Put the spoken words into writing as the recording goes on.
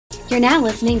You're now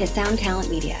listening to Sound Talent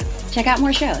Media. Check out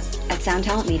more shows at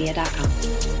soundtalentmedia.com.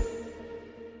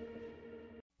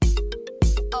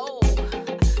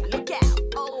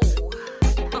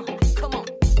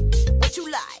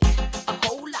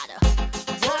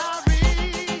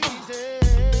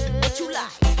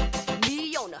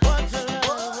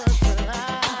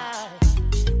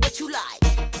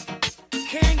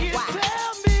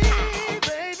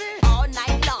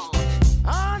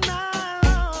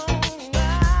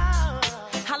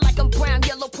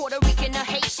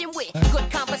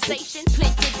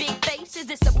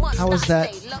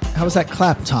 How was that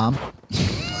clap, Tom?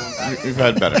 You've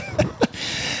had better.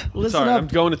 Sorry, I'm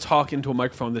going to talk into a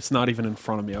microphone that's not even in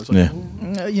front of me. I was like,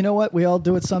 You know what? We all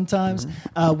do it sometimes.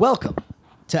 Welcome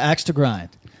to Axe to Grind,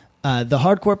 the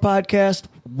hardcore podcast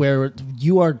where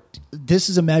you are. This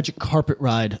is a magic carpet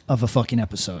ride of a fucking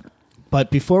episode. But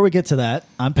before we get to that,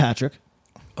 I'm Patrick.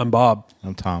 I'm Bob.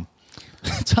 I'm Tom.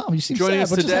 Tom, you seem Joining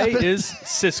sad. us today is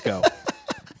Cisco.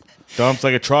 Dumps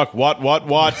like a truck. What?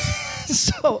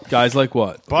 So, Guys like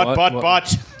what?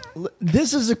 But.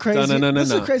 This is a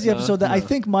crazy, episode that I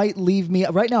think might leave me.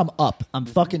 Right now, I'm up. I'm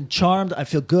fucking charmed. I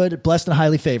feel good, blessed, and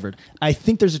highly favored. I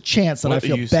think there's a chance that What I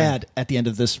feel are you bad saying? at the end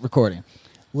of this recording.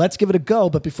 Let's give it a go.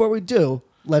 But before we do,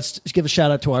 let's give a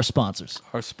shout out to our sponsors.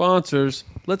 Our sponsors.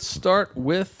 Let's start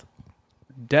with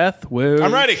Death Wish.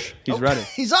 I'm ready. He's ready.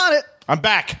 He's on it. I'm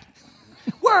back.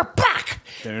 We're back.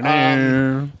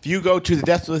 If you go to the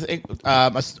Death Wish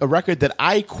Inc., a record that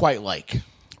I quite like.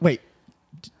 Wait,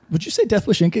 would you say Death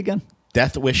Wish Inc. again?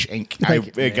 Death Wish Inc.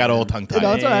 Thank you. It got all tongue tied.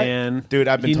 No, it's all right. And Dude,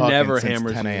 I've been he talking never since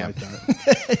hammers 10 me a.m.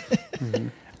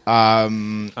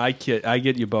 like that. I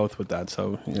get you both with that,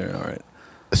 so you're all right.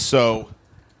 So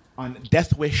on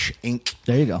deathwishinc.com,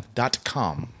 There you go.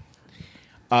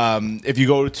 if you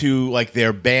go to like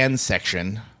their band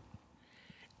section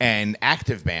and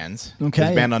active bands, Okay.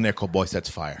 there's a band on there called Boy Sets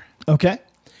Fire. Okay.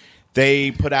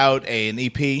 They put out an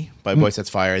EP by Boy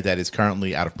Sets Fire that is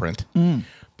currently out of print.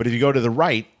 But if you go to the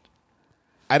right,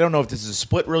 I don't know if this is a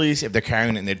split release, if they're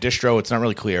carrying it in their distro. It's not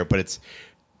really clear, but it's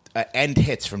End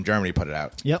Hits from Germany put it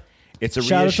out. Yep. It's a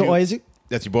Shout reissue. out to Oisy.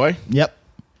 That's your boy? Yep.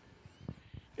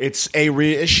 It's a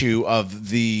reissue of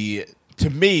to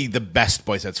me, the best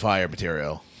Boy Sets Fire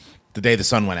material. The Day the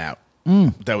Sun Went Out.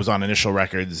 That was on Initial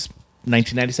Records,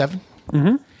 1997.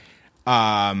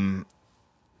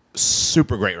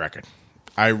 Super great record.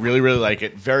 I really, really like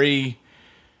it. Very,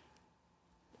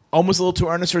 almost a little too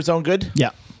earnest for its own good.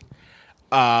 Yeah.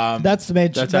 That's the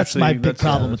major. That's my big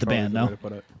problem with the band. No.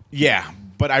 Yeah,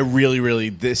 but I really, really,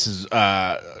 this is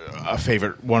a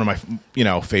favorite, one of my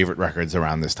favorite records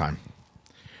around this time.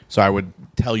 So I would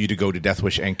tell you to go to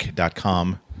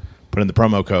deathwishinc.com, put in the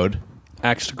promo code.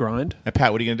 Axe to Grind. And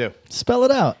Pat, what are you going to do? Spell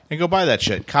it out. And go buy that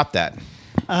shit. Cop that.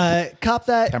 Cop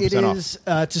that. 10% It is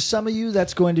to some of you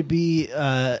that's going to be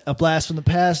a blast from the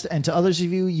past, and to others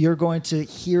of you, you're going to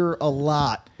hear a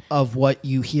lot of what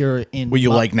you hear in What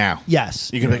you like now. Yes,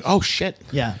 You can be like, oh shit.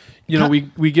 yeah. You know,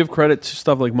 we give credit to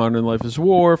stuff like Modern Life is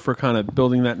War for kind of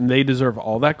building that, and they deserve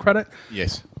all that credit.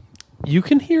 Yes. You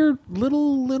can hear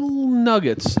little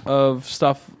nuggets of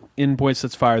stuff in Boy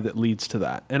Sets Fire that leads to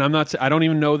that. And I'm not. I don't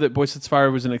even know that Boy Sets Fire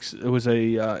was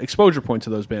a exposure point to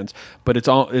those bands, but it's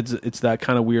that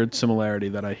kind of weird similarity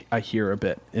that I hear a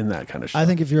bit in that kind of shit. I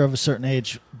think if you're of a certain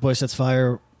age, Boy Sets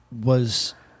Fire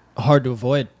was hard to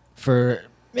avoid for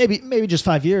maybe just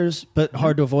 5 years, but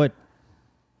hard to avoid.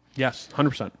 Yes,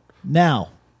 100%. Now,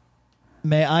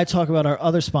 may I talk about our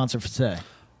other sponsor for today?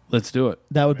 Let's do it.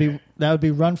 That would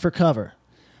be Run for Cover.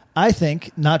 I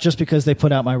think, not just because they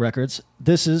put out my records,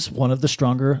 this is one of the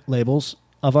stronger labels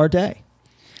of our day.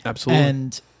 Absolutely.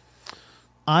 And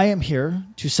I am here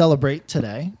to celebrate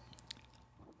today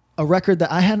a record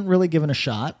that I hadn't really given a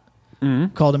shot,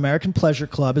 called American Pleasure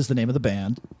Club is the name of the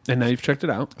band. And now you've checked it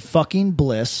out. Fucking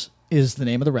Bliss is the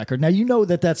name of the record. Now, you know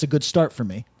that that's a good start for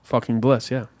me. Fucking Bliss,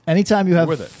 yeah. Anytime you have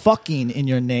with it. fucking in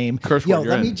your name, Curse word,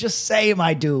 you're let me in. just say,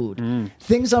 my dude,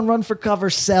 things on Run for Cover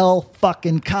sell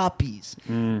fucking copies.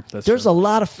 There's a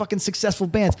lot of fucking successful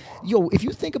bands. Yo, if you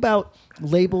think about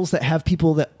labels that have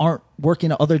people that aren't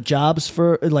working other jobs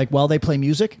for like while they play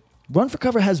music, Run for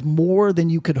Cover has more than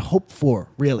you could hope for,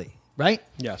 really, right?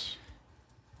 Yes.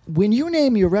 When you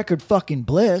name your record fucking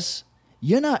Bliss,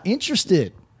 you're not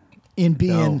interested in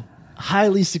being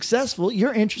highly successful.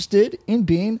 You're interested in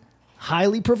being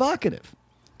highly provocative.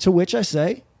 To which I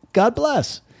say, God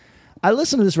bless. I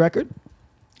listen to this record.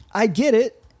 I get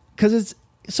it because it's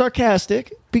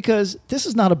sarcastic, because this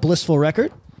is not a blissful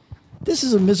record. This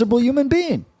is a miserable human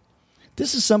being.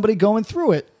 This is somebody going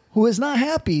through it who is not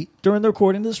happy during the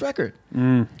recording of this record.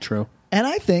 True. And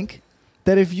I think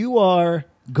that if you are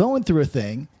going through a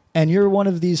thing and you're one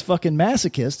of these fucking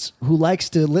masochists who likes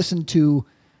to listen to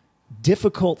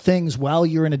difficult things while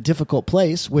you're in a difficult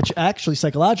place, which actually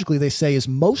psychologically they say is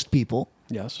most people.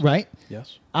 Yes. Right?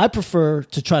 Yes. I prefer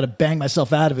to try to bang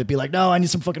myself out of it. Be like, no, I need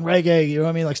some fucking reggae. You know what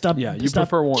I mean? Like, stop. Yeah, you stop.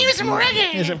 prefer one. Give me some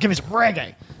reggae. Give me some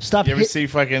reggae. Stop. You ever see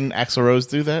fucking Axl Rose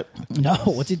do that? No,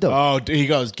 what's he doing? Oh, dude, he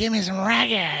goes, give me some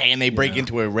reggae. And they break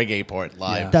into a reggae part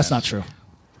live. Yeah. That's not true.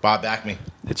 Bob, back me.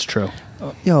 It's true.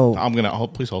 Yo. I'm going to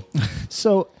hold. Please hold.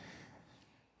 So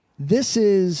this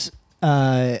is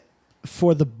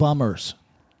for the bummers.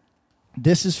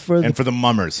 This is for And for the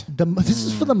mummers. This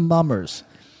is for the mummers.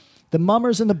 The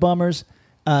mummers and the bummers.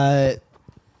 And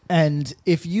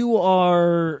if you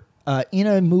are in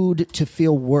a mood to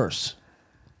feel worse,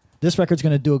 this record's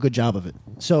going to do a good job of it.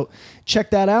 So check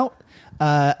that out.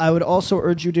 I would also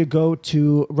urge you to go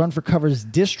to Run for Cover's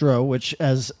distro, which,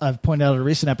 as I've pointed out in a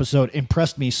recent episode,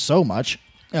 impressed me so much.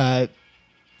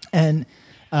 And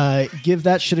give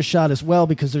that shit a shot as well,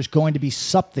 because there's going to be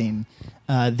something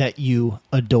that you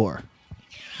adore.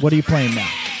 What are you playing now?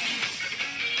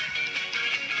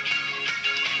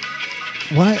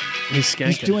 What? He's skanking.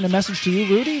 He's doing a message to you,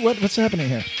 Rudy? What's happening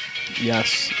here?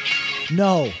 Yes.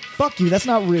 No. Fuck you. That's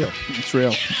not real. It's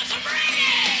real.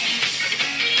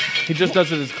 He just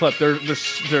does it as a clip. They're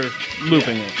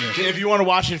looping it. Yeah. If you want to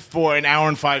watch it for an hour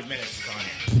and 5 minutes, it's on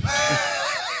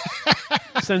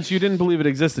here. Since you didn't believe it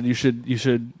existed, you should do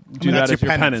that that's as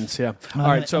your your penance. penance. Yeah. All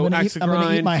right. So I'm gonna axe to eat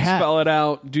grind, my hat. spell it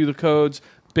out, do the codes.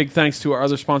 Big thanks to our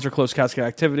other sponsor, Closed Casket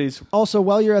Activities. Also,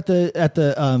 while you're at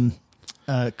the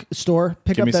store,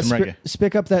 pick Give up me that some reggae.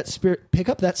 pick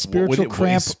up that spiritual What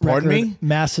cramp pardon record, me?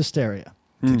 Mass Hysteria.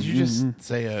 Did you just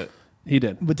say a... He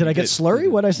did. But did I get slurry?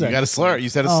 What did I say? You got a slur. You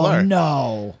said a slur. Oh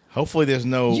no! Hopefully there's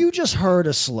no... You just heard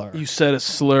a slur. You said a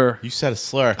slur. You said a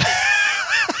slur.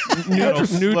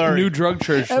 New drug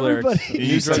church Everybody, lyrics.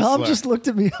 You said Tom slur. just looked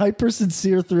at me hyper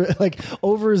sincere through like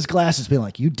over his glasses, being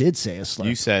like, "You did say a slur."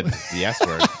 You said the S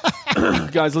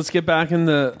word. Guys, let's get back in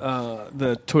the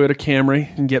Toyota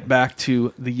Camry and get back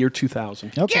to the year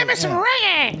 2000. Okay, Give me some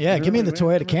reggae. Yeah, give me the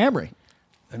Toyota Camry.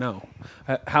 I know.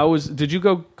 Did you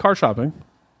go car shopping?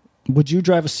 Would you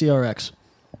drive a CRX?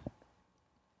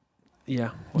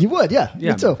 Yeah. You would, yeah.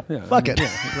 Yeah, Me too. yeah, Fuck it. yeah.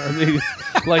 I mean,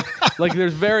 like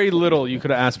there's very little you could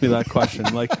have asked me that question.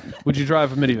 Like, would you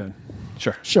drive a minivan?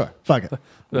 Sure. Sure. Fuck it.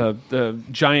 The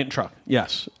giant truck.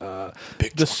 Yes.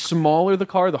 The smaller the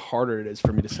car, the harder it is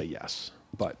for me to say yes.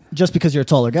 But Just because you're a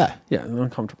taller guy. yeah, I'm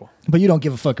uncomfortable. But you don't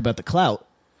give a fuck about the clout.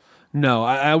 No,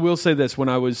 I will say this. When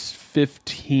I was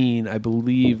 15, I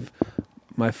believe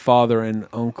my father and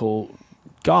uncle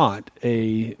got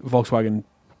a Volkswagen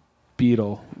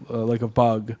Beetle, like a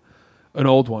Bug, an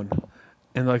old one.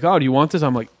 And they're like, oh, do you want this?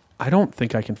 I'm like, I don't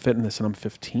think I can fit in this, and I'm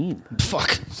 15.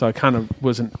 Fuck. So I kind of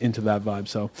wasn't into that vibe.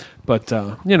 So, but,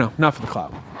 not for the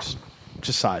clout.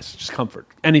 Just size, just comfort.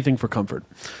 Anything for comfort.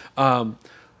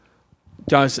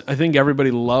 Guys, I think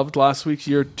everybody loved last week's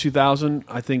year 2000.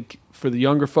 I think for the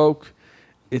younger folk,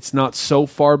 it's not so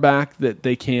far back that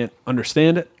they can't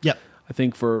understand it. Yep. I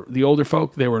think for the older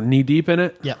folk, they were knee deep in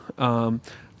it. Yep. I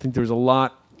think there was a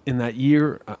lot in that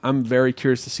year. I'm very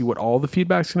curious to see what all the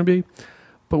feedback's going to be.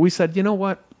 But we said, you know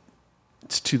what?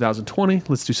 It's 2020.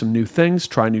 Let's do some new things,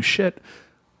 try new shit.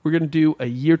 We're going to do a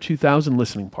year 2000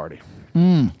 listening party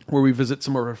where we visit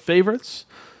some of our favorites,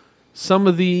 some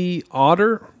of the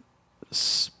odder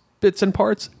bits and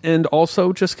parts, and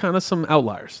also just kind of some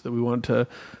outliers that we wanted to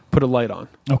put a light on.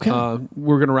 Okay.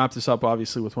 We're going to wrap this up,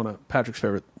 obviously, with one of Patrick's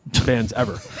favorite bands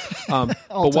ever. But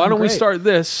why don't we great. start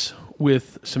this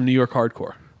with some New York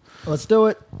hardcore? Let's do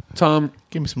it. Tom,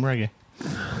 Give me some reggae.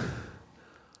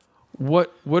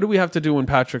 what do we have to do when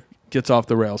Patrick gets off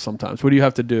the rails sometimes? What do you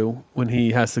have to do when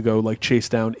he has to go like chase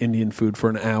down Indian food for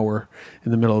an hour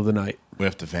in the middle of the night? We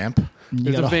have to vamp. You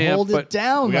There's a gotta vamp, hold it but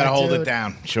down. We got to my hold dude. it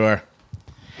down. Sure.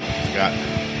 Forgot.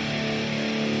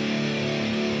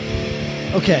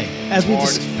 Okay, as we Hard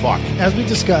as fuck. as we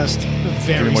discussed, a Give me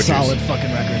very more solid juice.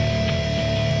 fucking record.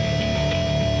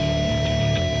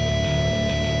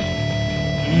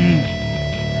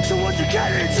 So what you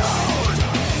getting told?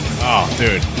 Oh,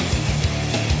 dude.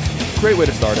 Great way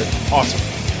to start it. Awesome.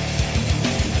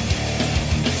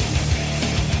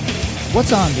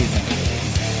 What's on, do you think?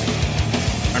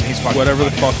 I mean, he's fucking... Whatever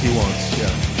the fuck he wants. Yeah.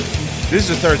 This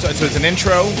is the third... So it's an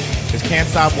intro. It's Can't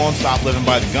Stop, Won't Stop, Living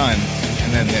by the Gun.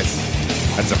 And then this.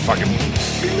 That's a fucking...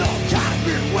 Enough time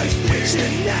been wasted,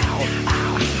 and now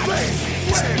I'll face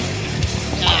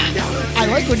when I'm down I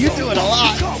like like when you do it a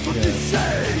lot.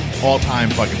 All-time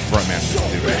fucking frontman.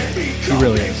 Dude, right here. He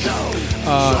really is.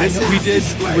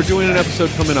 We're doing an episode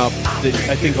coming up that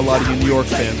I think a lot of you New York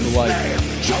fans will like.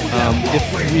 If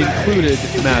we included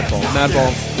Madball.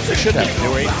 Madball Should have. They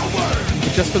were 80.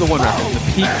 just for the one record. The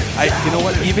peak. You know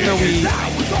what? Even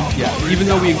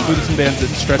though we included some bands that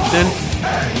stretched in,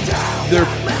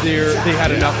 they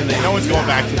had enough, and No one's going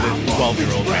back to the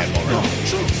 12-year-old Madball. Right?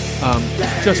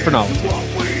 just for novelty.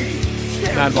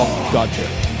 Madball, God tier.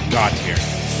 God tier.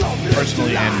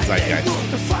 Personally and zeitgeist.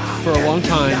 For a long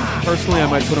time, personally, I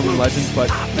might put them in legends, but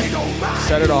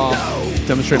set it off,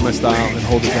 demonstrate my style, and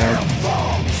hold it down.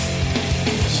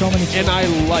 So many. And I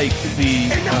like the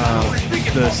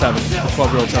 7, the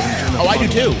 12-year-old 7. Oh, I do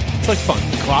too. It's like fun.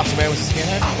 Colossal Man was a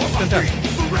skinhead. Fantastic.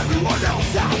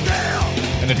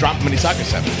 And the Drop Mini Soccer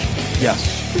 7. Yes.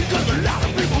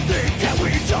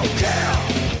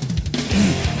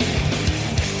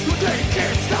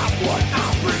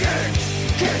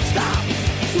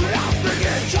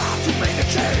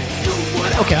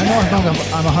 Okay, I know I'm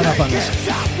hung up on this.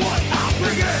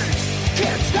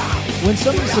 When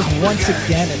somebody says once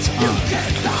again it's on,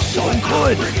 so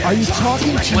good. Are you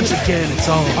talking to Once again, it's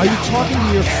on. Are you talking to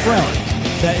your friend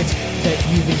that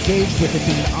you've engaged with it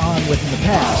being on with in the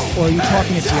past, or are you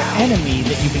talking to your enemy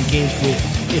that you've engaged with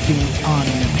it being on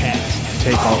in the past?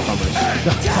 Take all comers.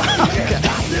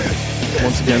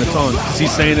 Once again, it's on. Because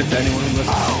he's saying it to anyone who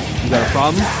listens. You got a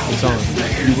problem? It's on.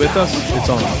 You with us? It's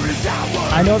on.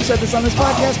 I know I've said this on this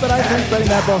podcast, but I think Freddie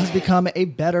Madball has become a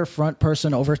better front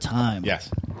person over time.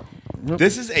 Yes.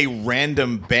 This is a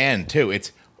random band too.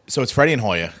 It's Freddie and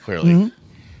Hoya, clearly.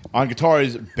 On guitar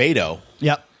is Beto.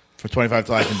 Yep. For 25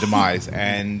 to Life and Demise,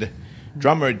 and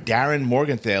drummer Darren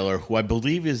Morgenthaler, who I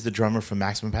believe is the drummer from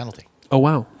Maximum Penalty. Oh,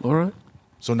 wow. All right.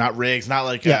 So not Riggs, not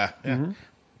like Yeah.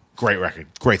 Great record,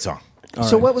 great song.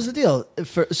 So what was the deal?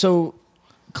 So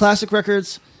classic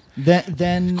records,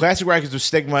 then Classic records with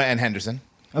Stigma and Henderson.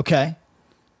 okay.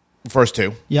 First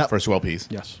two. Yep. First two LPs.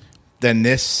 Yes. Then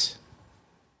this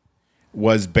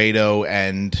was Beto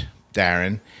and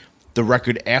Darren. The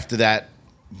record after that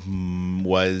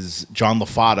was John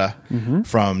LaFada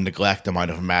from Neglect and Mind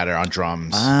Over Matter on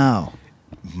drums. Wow.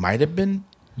 Might have been.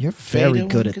 You're very Beto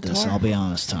good on at this, guitar? I'll be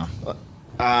honest, Tom.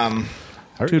 I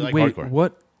really Dude, like wait. hardcore.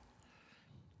 What?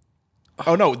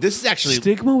 Oh no, this is actually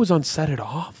Stigma was on Set It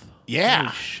Off? yeah.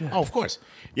 Holy shit. Oh, of course.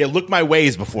 Yeah, Look My Way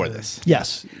is before this.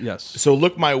 Yes. Yes. So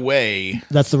Look My Way.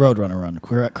 That's the Roadrunner run,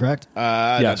 correct?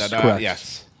 Yes, correct.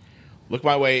 Yes. Look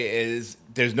My Way is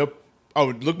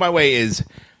Look My Way is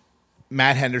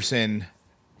Matt Henderson,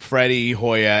 Freddie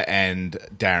Hoya, and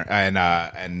Darren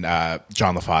and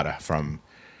John LaFada from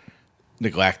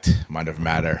Neglect, Mind Over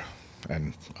Matter,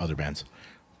 and other bands.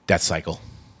 Death Cycle.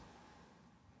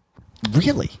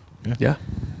 Really? Yeah.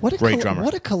 What a Great drummer.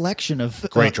 What a collection of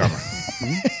Great drummer.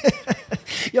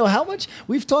 Yo, how much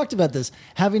we've talked about this,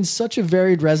 having such a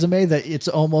varied resume that it's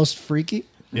almost freaky.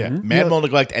 Yeah. Madball,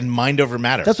 Neglect, and Mind Over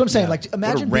Matter. That's what I'm saying. Like, what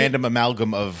imagine a random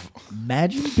amalgam of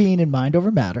imagine being in Mind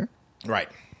Over Matter, right.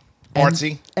 and-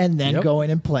 Artsy. and then Yep. going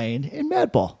and playing in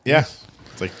Madball. Yeah.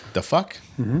 It's like the fuck?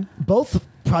 Both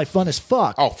probably fun as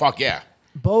fuck. Oh fuck yeah.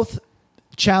 Both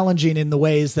challenging in the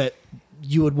ways that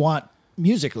you would want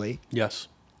musically, Yes.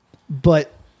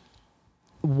 but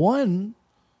one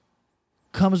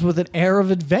comes with an air of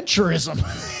adventurism.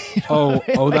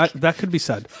 That could be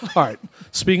said. All right.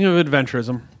 Speaking of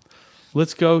adventurism,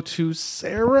 let's go to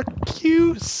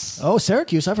Syracuse. Oh,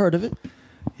 Syracuse, I've heard of it.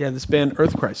 Yeah, this band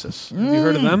Earth Crisis. Have you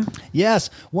heard of them? Yes,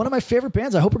 one of my favorite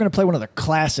bands. I hope we're going to play one of their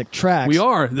classic tracks. We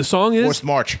are. The song is Forced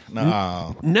March.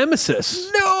 No.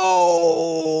 Nemesis.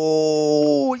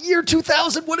 No! Year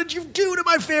 2000, what did you do to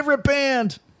my favorite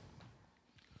band?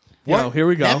 Yo, here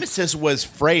we go. Nemesis was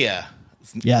Freya.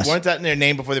 Yes. Weren't that in their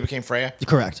name before they became Freya?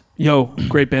 Correct. Yo,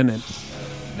 great band name.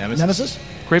 Nemesis?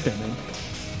 Great band name.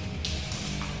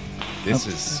 This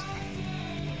is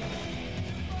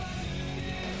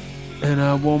And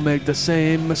I won't make the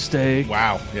same mistake.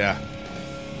 wow. Yeah.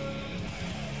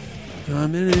 I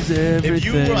mean, it's everything. If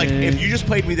you were like, if you just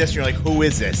played me this, and you're like, who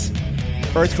is this?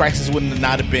 Earth Crisis would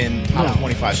not have been top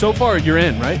 25. So far, you're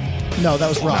in, right? No, that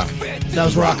was rock. That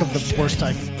was rock of the worst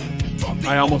type.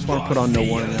 I almost want to put on No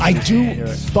Warning. I do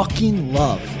fucking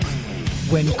love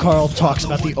when Carl talks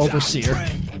about the Overseer.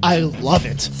 I love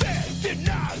it.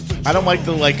 I don't like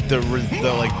the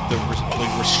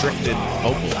restricted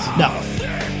vocals. No.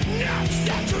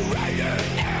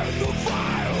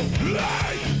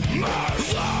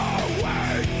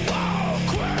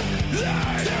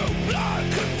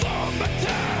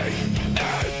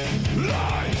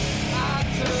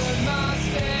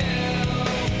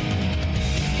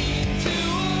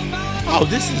 Oh Oh,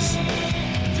 this is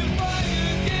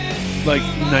like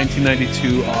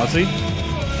 1992 Ozzy.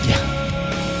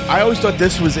 Yeah. I always thought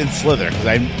this was in Slither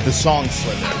because the song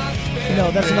Slither. No,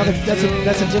 that's another. That's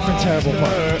a different terrible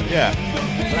part. Yeah,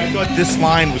 but I thought this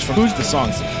line was from the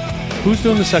song. Who's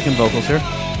doing the second vocals here?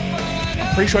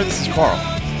 I'm pretty sure this is Carl.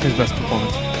 His best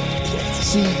performance.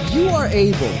 See, you are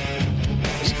able.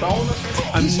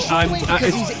 I'm, He's struggling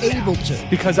because he's able to.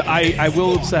 Because I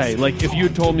will say, like, if you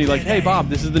had told me, like, hey, Bob,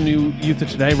 this is the new Youth of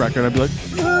Today record, I'd be like,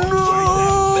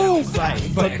 no! Right,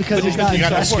 but because he's not. You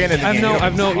got no skin in the game.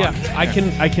 I've no, yeah. I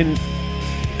can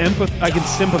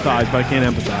sympathize, but I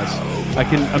can't empathize. I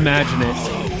can imagine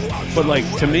it. But, like,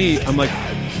 to me, I'm like,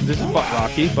 this is butt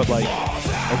rocky, but, like,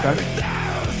 okay.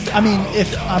 I mean,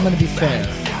 if I'm going to be fair,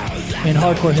 in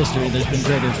hardcore history, there's been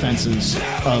greater offenses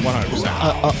of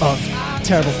 100%. Of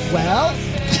terrible. Well,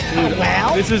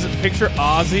 This is picture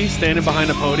Ozzy standing behind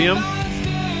a podium.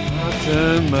 I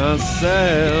turn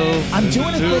myself I'm doing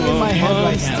a into thing in my head right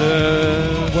monster.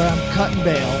 now where I'm cutting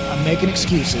bail, I'm making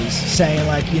excuses, saying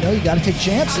like, you got to take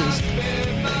chances.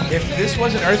 If this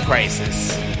was an Earth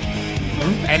Crisis,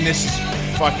 and this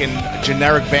fucking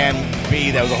generic band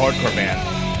B that was a hardcore band,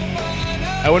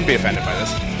 I wouldn't be offended by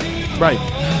this. Right.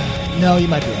 No, you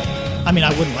might be right. I mean, I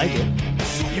wouldn't like it.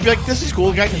 You'd be like, this is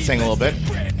cool. The guy can sing a little bit.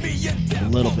 A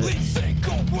little bit.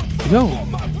 No.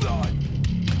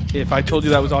 If I told you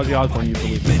that was Ozzy Osbourne, you'd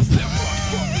believe me.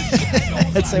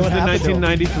 Let's say what The happened.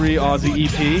 1993 Ozzy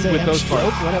EP Say with I'm those stroke,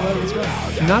 parts. whatever was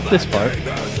going. Not this part.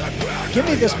 Give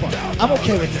me this part. I'm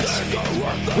okay with this.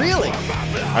 Really?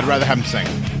 I'd rather have him sing.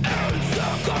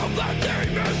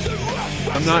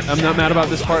 I'm not mad about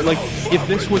this part. Like, if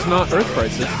this was not Earth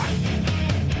Crisis,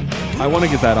 I want to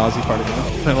get that Ozzy part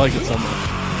again. I like it so much.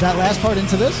 That last part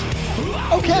into this?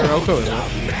 Okay. You're okay with it.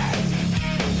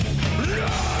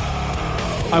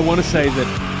 I want to say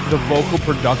that the vocal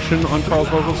production on Carl's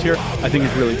vocals here, I think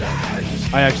is really good.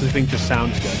 I actually think just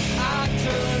sounds good.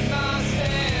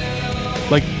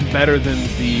 Like, better than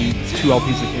the two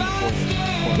LPs that came before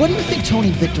this. What do you think Tony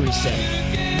Victory said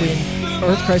when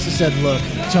Earth Crisis said, look,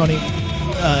 Tony,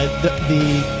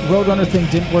 the Roadrunner thing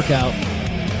didn't work out.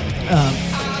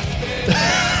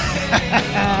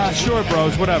 Sure,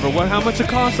 bros, whatever. How much it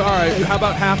costs? All right, how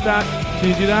about half that? Can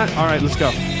you do that? All right, let's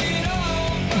go.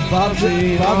 Bob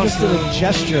just did a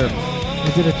gesture.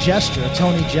 He did a gesture, a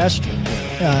Tony gesture.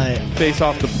 Face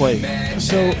off the plate.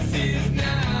 So,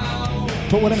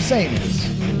 but what I'm saying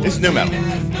is, It's new metal.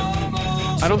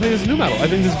 I don't think this is new metal. I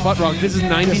think this is butt rock. This is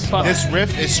 90s butt. This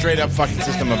riff is straight up fucking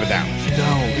System of a Down.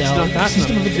 No, it's not that.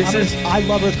 System of a This Down. is I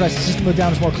love Earth Crisis. System of a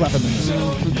Down is more clever than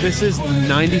this. This is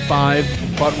 95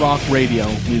 butt rock radio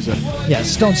music. Yeah,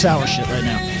 Stone Sour shit right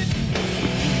now.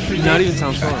 Not even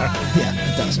sounds strong. Yeah,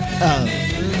 it does.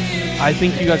 I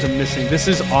think you guys are missing. This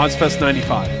is Ozfest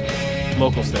 95,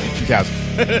 local stage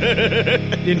 2000.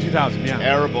 in 2000. Yeah.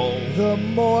 Terrible. The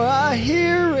more I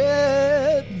hear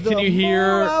it, the Can you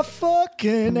hear- more I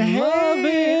fucking hate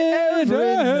every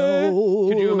note.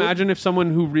 Could you imagine if someone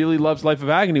who really loves Life of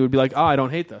Agony would be like, "Oh, I don't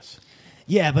hate this."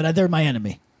 Yeah, but they're my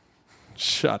enemy.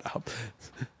 Shut up.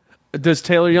 Does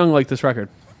Taylor Young like this record?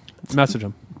 Message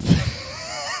him.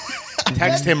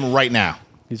 Text him right now.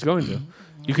 He's going to.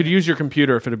 You could use your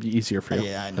computer if it'd be easier for you.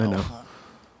 Yeah, I know.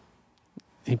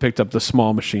 He picked up the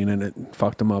small machine and it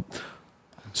fucked him up.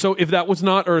 So if that was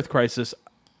not Earth Crisis,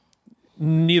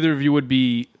 neither of you would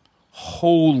be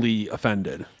wholly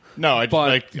offended. No, I just, But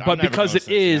like, I'm but never because gonna it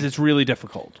listen to is, this, it's really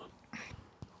difficult.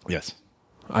 Yes.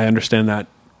 I understand that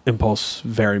impulse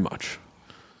very much.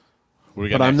 What do we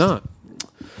got But I'm next? not.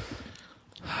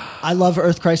 I love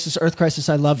Earth Crisis. Earth Crisis,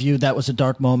 I love you. That was a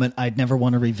dark moment. I'd never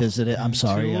want to revisit it. I'm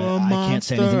sorry. I can't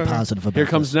say anything positive about it. Here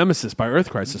comes Nemesis by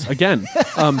Earth Crisis. Again.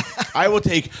 I will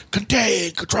take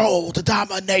contain, control, to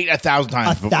dominate 1,000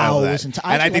 times. before that. 1,000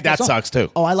 times. And I think that song. sucks too.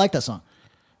 Oh, I like that song.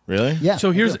 Really? Yeah. So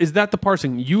is that the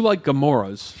parsing? You like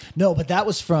Gamora's. No, but that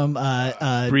was from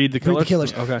Breed the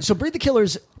Killers? Okay. Okay. So Breed the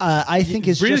Killers, I think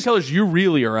is Breed just the Killers, you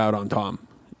really are out on Tom.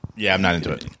 Yeah, I'm not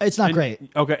into it. it's not great.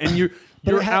 Okay, and you're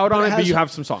it out on but it, it but has- you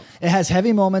have some songs. It has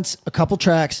heavy moments, a couple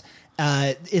tracks.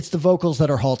 It's the vocals that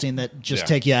are halting that just Yeah.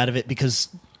 take you out of it because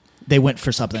they went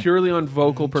for something. Purely on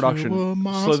vocal production.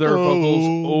 So there are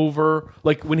vocals over,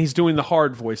 like when he's doing the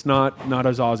hard voice, not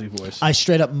his Ozzy voice. I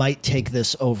straight up might take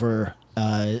this over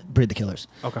Breed the Killers.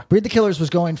 Okay. Breed the Killers was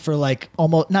going for like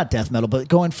almost not death metal, but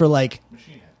going for like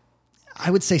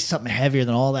I would say something heavier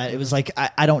than all that. It was like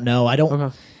I don't know. I don't.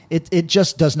 Okay. It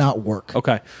just does not work.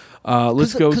 Okay.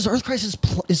 Let's go. Because Earth Crisis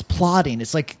is plotting.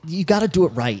 It's like you got to do it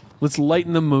right. Let's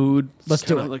lighten the mood. Let's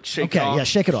do it. Like shake Okay, it off. yeah,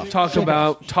 shake it off. Talk Shake it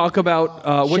about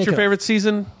what's Shake your it favorite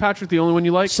season, Patrick? The only one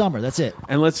you like? Summer. That's it.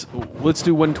 And let's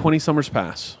do When 20 Summers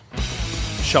Pass.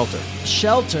 Shelter.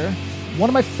 Shelter. One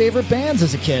of my favorite bands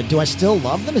as a kid. Do I still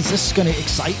love them? Is this going to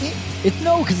excite me?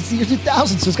 No, because it's the year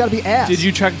 2000, so it's got to be ass. Did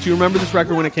you check? Do you remember this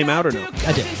record when it came out or no?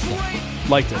 I did.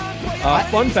 Liked it.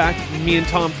 Fun fact: me and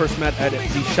Tom first met at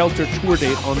the Shelter tour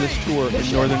date on this tour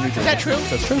in northern New Jersey. Is that true?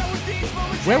 That's true.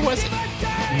 Where was it?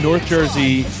 North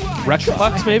Jersey,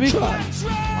 Rexplex maybe.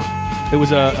 It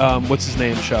was a what's his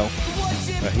name show?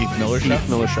 Heath Miller show. Heath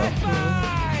Miller show.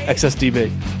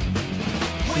 XSDB.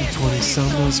 20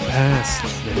 summers past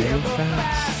very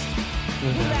fast.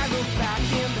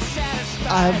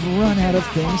 I've run out of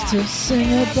things to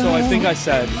sing about. So I think I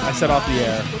said off the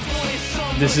air,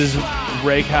 this is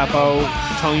Ray Capo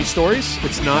telling you stories.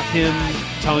 It's not him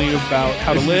telling you about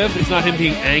how to live. It's not him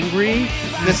being angry.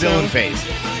 This is Dylan phase.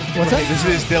 What's that? This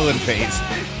is Dylan phase.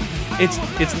 It's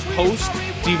post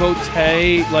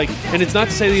devotee, like, and it's not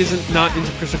to say that he isn't not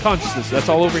into Christian consciousness. That's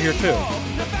all over here too.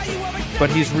 But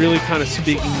he's really kind of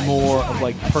speaking more of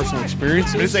like personal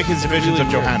experiences. It's like his visions of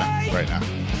Johanna right now.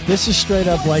 This is straight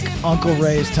up like Uncle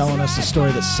Ray's telling us a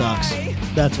story that sucks.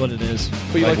 That's what it is.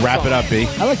 But you Like the wrap song. it up, B.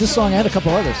 I like this song. I had a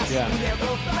couple others. Yeah.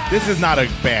 This is not a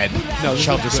bad No, this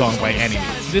Shelter is good. song by any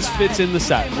means. This fits in the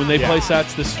set. When they Yeah. play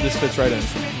sets, this fits right in.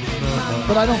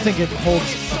 But I don't think it holds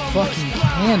a fucking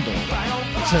candle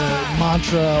to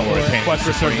Mantra Or or... Attain. Quest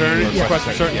for Certainty? Yeah. Quest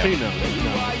for Certainty? Yeah. No.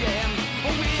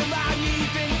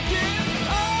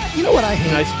 You know what I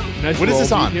hate? Nice What is roll this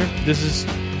beat on? Here. This is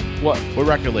what? What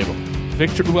record label?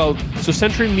 Victory. Well, so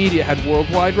Century Media had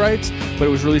worldwide rights, but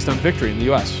it was released on Victory in the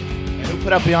U.S. And who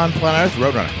put out Beyond Planet Earth?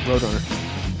 Roadrunner.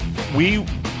 Roadrunner.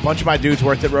 A bunch of my dudes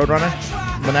worked at Roadrunner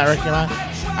when that record came out.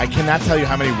 I cannot tell you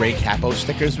how many Ray Capo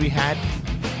stickers we had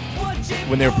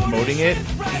when they were promoting it.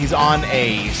 He's on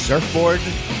a surfboard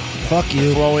Fuck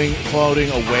you. floating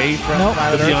away from Nope.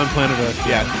 Planet The Earth. Beyond Planet Earth.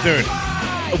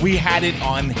 Yeah, dude. We had it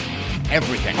on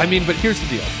everything. I mean, but here's the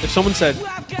deal. If someone said,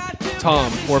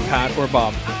 Tom or Pat or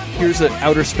Bob, here's an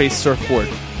outer space surfboard,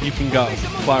 you can go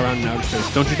fly around in outer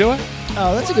space. Don't you do it?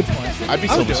 Oh, that's a good point. I'd be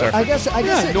I would Silver do it. Surfer. I guess.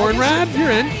 Yeah, Norrin Rad,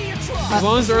 you're in. As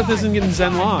long as Earth isn't getting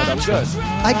Zen Lod, I'm good.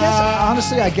 I guess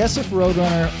honestly, if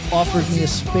Roadrunner offered me a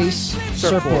space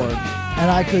surfboard, and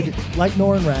I could, like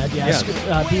Norrin Rad, yes,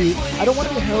 be. I don't want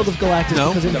to be a Herald of Galactus No.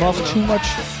 because it involves too much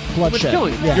But bloodshed.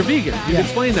 killing. Yeah. You're vegan. You Yeah. can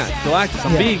explain that. Galactus,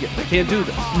 I'm Yeah. vegan. I can't do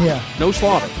this. Yeah. No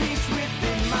slaughter.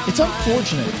 It's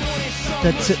unfortunate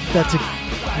that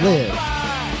to live,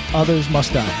 others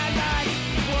must die.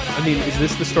 I mean, is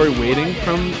this the story waiting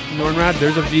from Norrin Rad?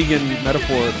 There's a vegan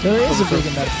metaphor. There is a Silver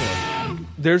vegan Surfer. metaphor.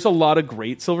 There's a lot of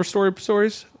great Silver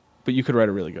stories, but you could write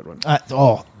a really good one.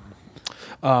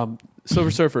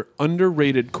 Silver Surfer,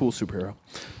 underrated cool superhero.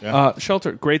 Yeah.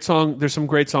 Shelter, great song. There's some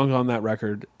great songs on that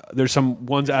record. There's some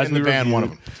ones as In we the van, reviewed. one of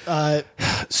them.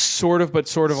 Sort of, but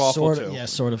sort of awful too. Yeah,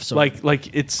 sort of. Like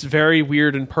it's very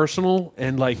weird and personal,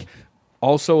 and like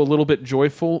also a little bit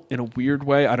joyful in a weird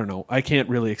way. I don't know. I can't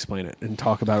really explain it and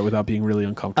talk about it without being really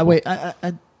uncomfortable. Wait,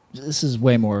 this is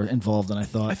way more involved than I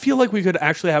thought. I feel like we could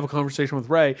actually have a conversation with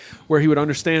Ray where he would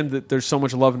understand that there's so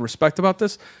much love and respect about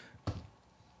this,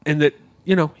 and that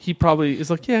he probably is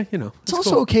like, yeah, It's also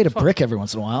cool. okay to It's fun. brick every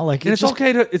once in a while. Like And it's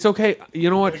okay. You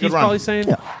know what? Good He's run. probably saying.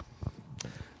 Yeah.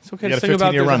 It's okay You to got a sing about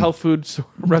 15-year there's a run. health food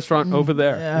restaurant over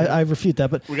there. I refute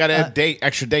that, but We got to add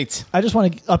extra dates. I just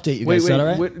want to update you guys. Is that all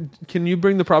right? Can you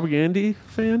bring the Propagandy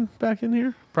fan back in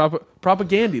here?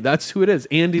 Propagandy. That's who it is.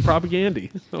 Andy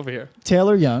Propagandy over here.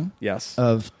 Taylor Young Yes.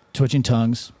 of Twitching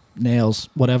Tongues, Nails,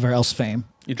 whatever else fame.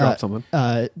 You dropped someone.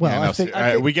 Well, Yeah, I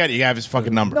think we get it. You have his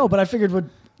fucking number. no, but I figured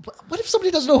what if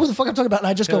somebody doesn't know who the fuck I'm talking about, and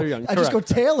I just Taylor go, Young, I just go, correct.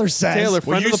 Taylor says. Taylor, When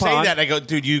friend you of the say pod. that, I go,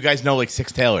 dude, you guys know like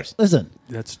 6 Taylors. Listen,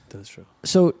 That's true.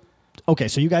 so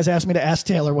you guys asked me to ask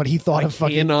Taylor what he thought I of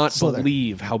fucking cannot Slither.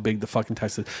 believe how big the fucking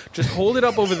text is. Just hold it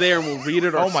up over there and we'll read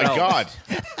it Oh ourselves. my God.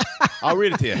 I'll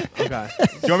read it to you. Do Okay.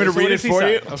 you want me to So read what it does he for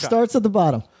say? you? Okay. Starts at the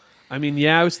bottom. I mean,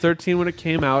 yeah, I was 13 when it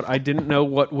came out. I didn't know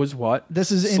what was what.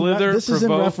 This is in Slither, this is in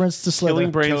Provoke, reference to Slither. Killing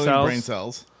brain Killing cells. brain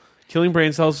cells. Killing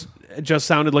Brain Cells just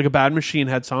sounded like a bad Machine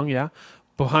Head song, yeah.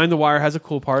 Behind the Wire has a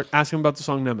cool part. Ask him about the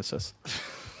song Nemesis.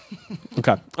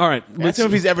 Okay. All right. Ask him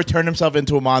if he's ever turned himself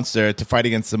into a monster to fight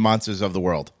against the monsters of the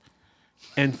world.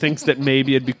 And thinks that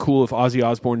maybe it'd be cool if Ozzy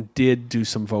Osbourne did do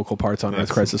some vocal parts on Earth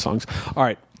Crisis songs. All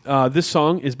right. This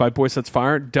song is by Boy Sets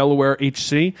Fire, Delaware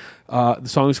HC. The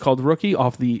song is called Rookie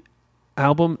off the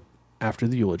album After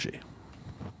the Eulogy.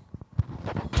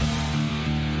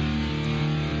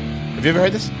 Have you ever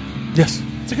heard this? Yes.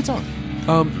 It's a good song.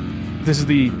 This is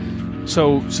the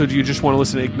So do you just want to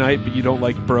listen to Ignite, but you don't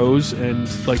like Bros and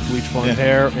like Bleach Blonde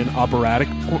Hair and operatic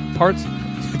parts?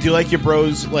 Do you like your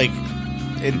bros like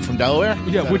from Delaware?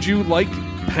 Yeah. Would you like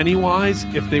Pennywise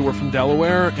if they were from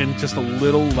Delaware and just a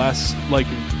little less like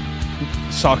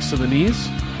socks to the knees?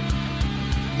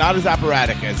 Not as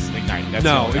operatic as Ignite. That's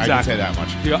No, I can exactly. say that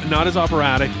much. Yeah, not as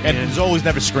operatic. And he's always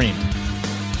never screamed.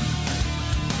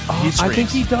 He I screams. think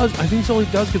he does. I think Zoli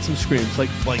does get some screams. Like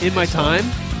in my this one. time.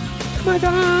 My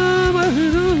time. I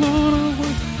hit a lot of work.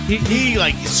 He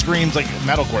like screams like a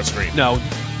metalcore scream. No,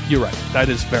 you're right. That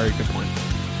is a very good point.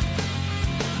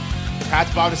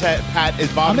 Pat's bobbing his head. Pat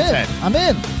is bobbing his head. I'm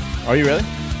in. Are you really?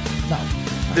 No.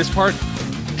 This part,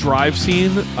 drive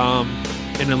scene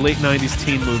in a late 90s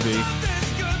teen movie.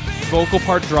 Vocal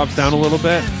part drops down a little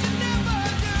bit.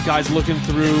 Guy's looking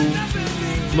through,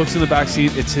 looks in the back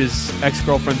seat. It's his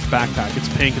ex-girlfriend's backpack. It's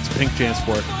pink. It's a pink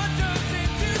JanSport.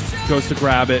 Goes to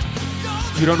grab it.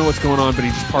 You don't know what's going on, but he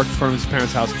just parks in front of his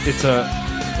parents' house. It's a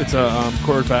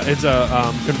Corvette. It's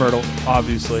a convertible,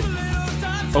 obviously.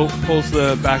 Pulls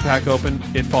the backpack open.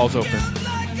 It falls open.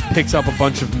 Picks up a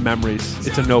bunch of memories.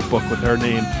 It's a notebook with her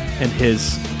name and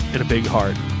his and a big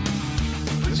heart.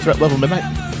 Threat level midnight.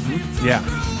 Yeah.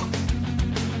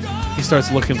 He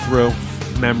starts looking through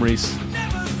memories,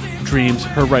 dreams,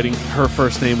 her writing her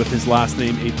first name with his last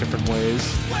name 8 different ways.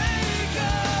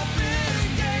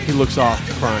 He looks off,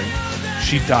 crying.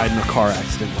 She died in a car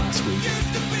accident last week.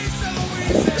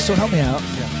 So help me out.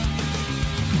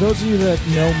 Those of you that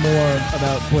know more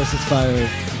about Boys That's Fire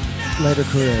later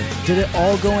career, did it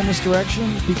all go in this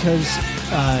direction? Because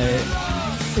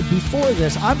before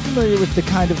this, I'm familiar with the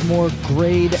kind of more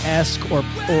grade-esque or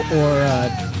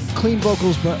clean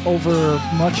vocals, but over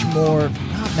much more,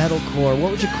 not metalcore,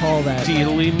 what would you call that?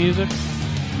 Deedly music?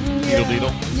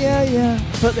 Deedle. Yeah,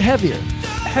 but heavier.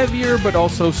 Heavier, but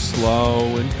also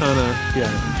slow and kind of,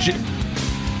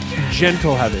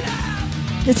 gentle heavy.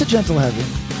 It's a gentle heavy.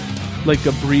 Like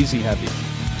a breezy heavy.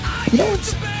 You know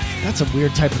what's... That's a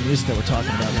weird type of music that we're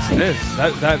talking about. It is.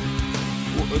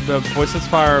 The Voice That's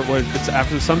Fire, it's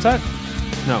After the Sunset?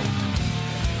 No,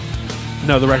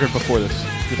 the record before this.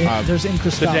 There's In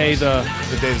Crystallis. The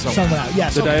day the Sun song. Went Out. Yeah,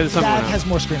 The Day the Sun Went that Out. has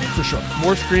more screaming, for sure.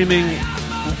 More screaming,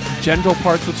 gentle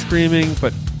parts with screaming,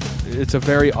 but it's a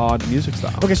very odd music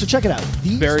style. Okay, so check it out.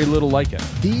 Very little like it.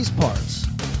 These parts,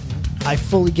 I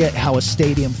fully get how a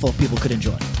stadium full of people could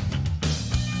enjoy.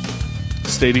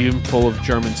 Stadium full of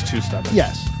Germans two-stepping.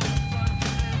 Yes.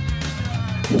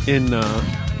 In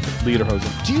Lederhosen.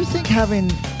 Do you think having...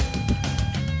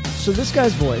 So this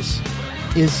guy's voice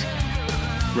is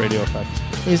Radio effect.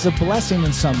 a blessing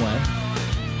in some way,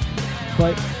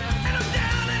 but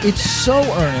it's so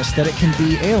earnest that it can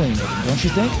be alienating, don't you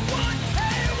think?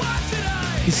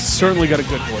 He's certainly got a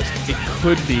good voice. It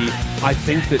could be. I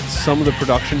think that some of the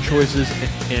production choices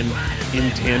and in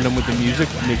tandem with the music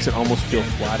makes it almost feel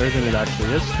flatter than it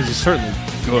actually is, because he's certainly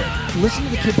good. Listen to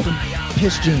the kid from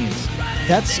Piss Jeans.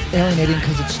 That's alienating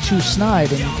because it's too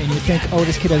snide, and you think, oh,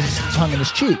 this kid has his tongue in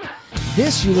his cheek.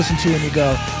 This you listen to and you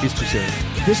go, He's too serious.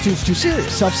 this dude's too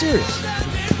serious, self-serious.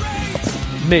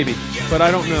 Maybe, but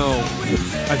I don't know.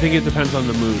 I think it depends on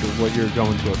the mood of what you're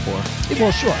going to it for.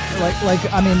 Well, sure.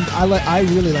 I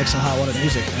really like some hot water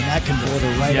music, and that can border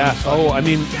right Yeah. on fucking Oh, I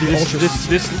mean, ultra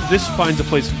this finds a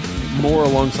place more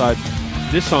alongside.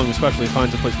 This song especially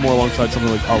finds a place more alongside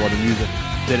something like Hot Water Music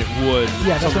than it would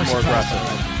Yeah, that's something what I'm more surprised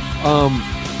aggressive.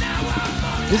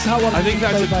 This is how water I think music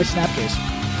that's played a by good- Snapcase.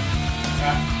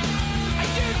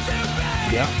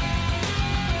 Yeah.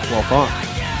 Well thought.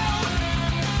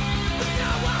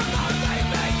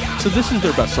 So this is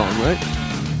their best song, right?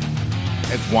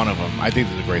 It's one of them. I think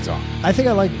it's a great song. I think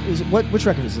I like. Which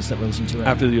record is this that we're listening to right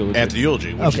After the Eulogy. After the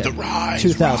Eulogy, which is the Rise.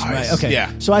 2000, Rise. right? Okay.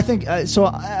 Yeah. So I think. I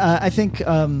think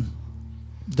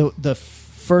the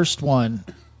first one.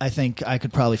 I think I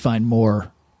could probably find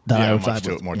more that I Yeah, would much vibe to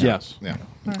with. it, more Yeah. times. Yeah.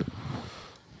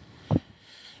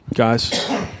 Guys,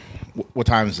 What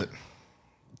time is it?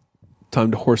 time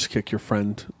to horse kick your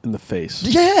friend in the face.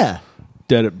 Yeah.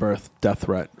 Dead at birth, death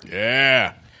threat.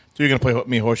 Yeah. So you're going to play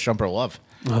me Horse Jumper Love.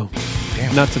 Oh,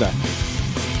 Damn. not today.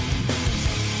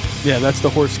 Yeah, that's the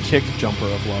horse kick jumper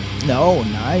of love. No,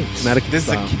 nice. Connecticut This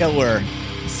is style. a killer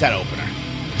set opener.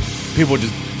 People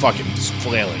just fucking just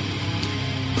flailing.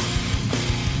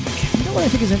 You know what I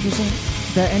think is interesting?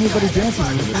 That anybody dances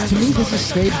to this. To me, this is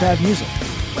straight bad music.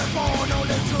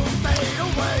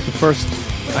 The first,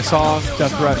 I saw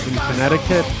Death Threat in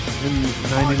Connecticut in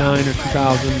 99 or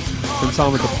 2000. Then saw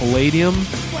him at the Palladium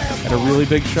at a really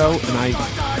big show. And I,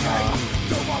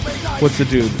 what's the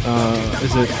dude?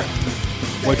 Is it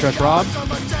White Trash Rob?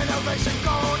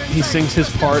 he sings his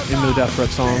part in the Death Threat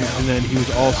song, and then he was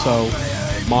also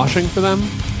moshing for them.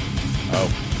 Oh,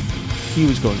 He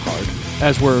was going hard,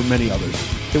 as were many others.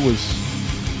 It was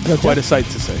quite a sight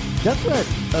to see. Death Threat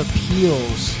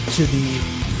appeals to the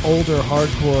older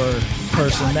hardcore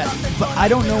person, but I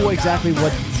don't know exactly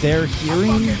what they're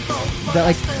hearing. That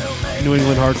like New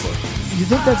England hardcore. you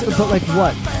think that's, but like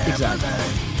what exactly?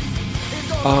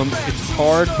 It's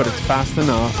hard, but it's fast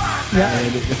enough. Yeah.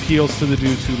 And it appeals to the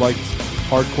dudes who liked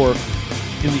hardcore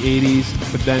in the 80s,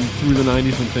 but then through the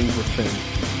 90s when things were thin.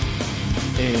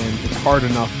 And it's hard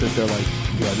enough that they're like,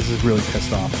 yeah, this is really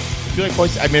pissed off.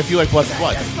 if you like Blood for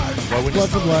Blood, why would Blood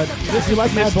for Blood. If you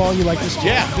like Madball, you like this.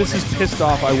 Yeah. This is pissed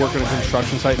off. I work on a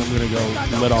construction site and I'm going to go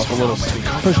let off a little steam.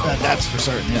 That's for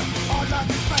certain. Yeah.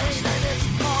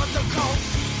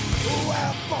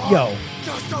 Yo,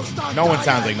 No one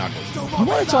sounds like Knuckles. you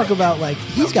want to talk about like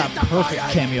he's got perfect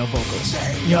cameo vocals.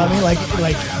 You know what I mean?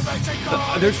 Like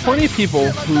There's plenty of people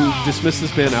who dismiss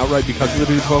this band outright because of the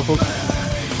dude's vocals.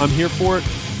 I'm here for it.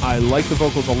 I like the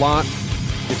vocals a lot.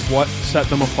 It's what set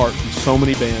them apart from so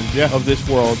many bands of this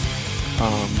world.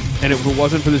 And if it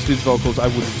wasn't for this dude's vocals, I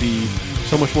would be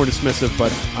so much more dismissive,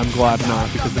 but I'm glad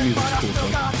not because the music's cool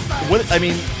too.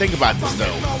 Think about this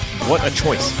though. What a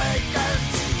choice.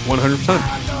 100%.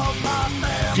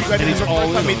 And it's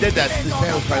all first time in he did that, this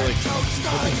band was probably like,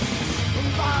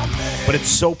 but it's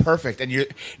so perfect, and you're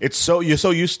so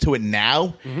used to it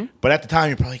now. But at the time,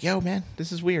 you're probably like, "Yo, man,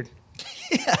 this is weird."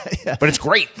 Yeah. But it's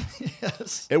great.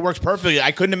 yes. It works perfectly.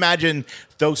 I couldn't imagine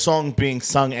those songs being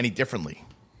sung any differently.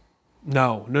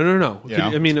 No. You know?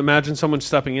 I mean, imagine someone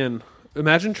stepping in.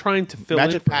 Imagine trying to fill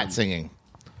Imagine in for Pat him. singing.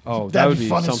 Oh, that That'd would be be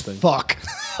fun something. as fuck.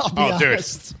 I'll be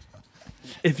honest.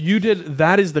 If you did,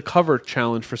 that is the cover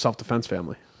challenge for Self Defense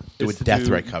Family. Do a Is to Death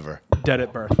Threat cover. Dead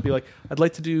at Birth. Be like, I'd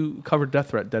like to do cover Death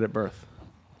Threat, Dead at Birth.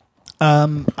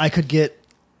 I could get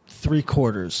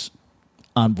 3/4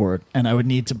 on board, and I would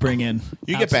need to bring in.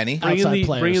 You get Benny. Bring in outside the-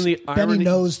 players. bring in the Benny irony-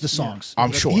 knows the songs.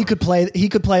 I'm sure. he could play. He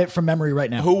could play it from memory right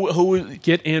now. Who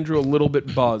Get Andrew a little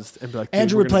bit buzzed and be like, dude,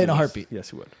 Andrew we're would play gonna in a do this. heartbeat. Yes,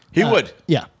 he would. he would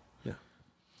Yeah. Yeah.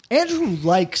 Andrew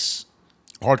likes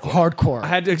hardcore. hardcore. I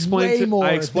had to explain way to- more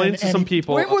I explained than to some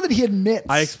people- way more than he admits.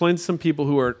 I explained to some people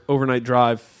who are Overnight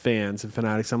Drive fans and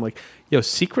fanatics. I'm like, yo,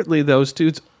 secretly those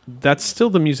dudes, that's still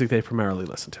the music they primarily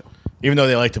listen to. Even though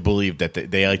they like to believe that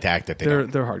they like to act that they They're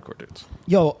don't. hardcore dudes.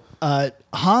 Yo,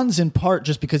 Hans, in part,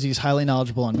 just because he's highly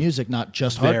knowledgeable on music, not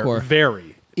just hardcore,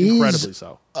 Very is incredibly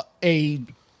so. a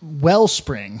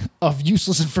wellspring of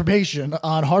useless information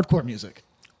on hardcore music.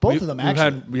 Both of them,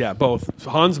 actually. Both.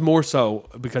 Hans more so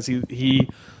because he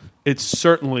it's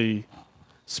certainly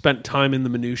spent time in the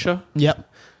minutia Yep.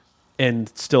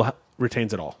 and still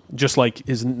retains it all, just like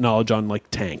his knowledge on like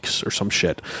tanks or some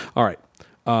shit. All right,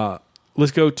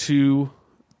 let's go to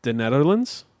the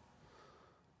Netherlands.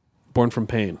 Born from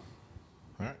Pain.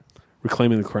 All right.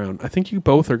 Reclaiming the Crown. I think you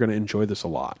both are going to enjoy this a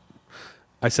lot.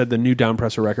 I said the new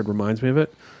Downpresser record reminds me of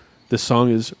it. This song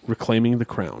is Reclaiming the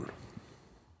Crown.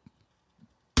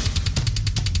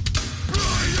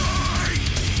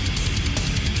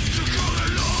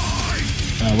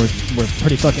 We're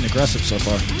pretty fucking aggressive so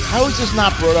far. How is this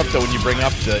not brought up though when you bring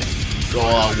up the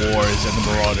All Out Wars and the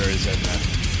Marauders and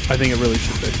I think it really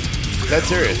should be. that's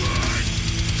serious?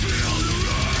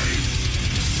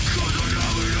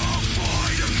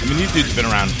 I mean, these dudes have been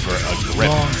around for a grip.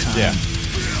 Long time. Yeah.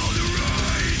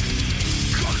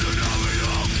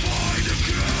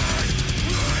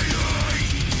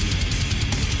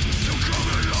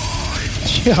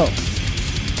 Yo,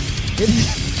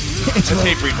 it's That's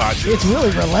hate recon. it's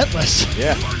really relentless.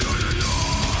 Yeah.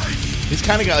 He's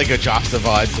kind of got like a Josta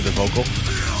vibe to the vocal.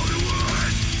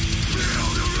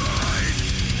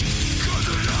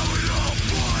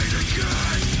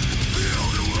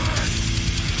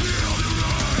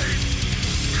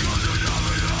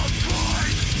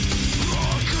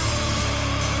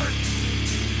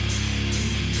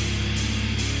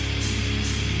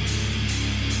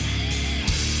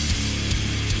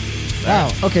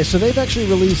 Wow. Okay, so they've actually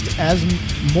released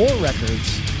more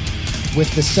records with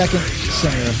the second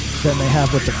singer than they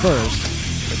have with the first.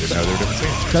 I didn't know they were different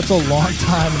singers. That's a long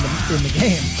time in the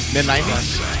game.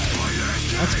 Mid-90s?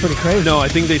 That's pretty crazy. No, I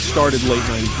think they started late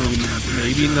 90s,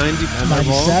 maybe 90. Am I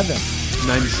wrong? 97.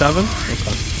 97?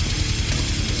 Okay.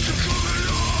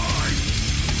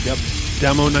 Yep.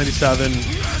 Demo 97.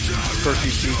 First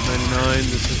EP 99.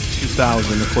 This is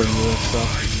 2000 according to this. So.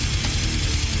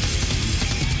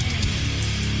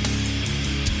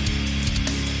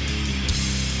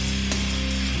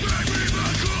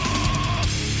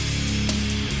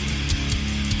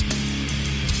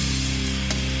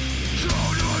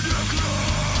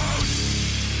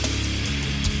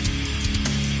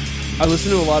 I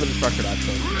listened to a lot of this record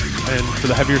actually, and for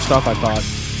the heavier stuff, I thought,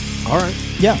 all right.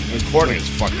 Yeah. The recording is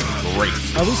fucking great.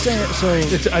 Are we saying so?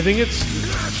 I think it's.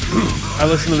 I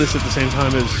listened to this at the same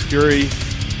time as Fury,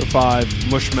 The Five,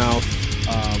 Mushmouth,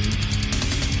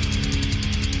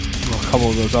 a couple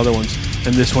of those other ones,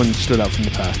 and this one stood out from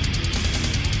the pack.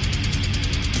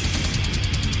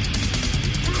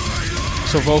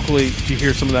 So vocally, do you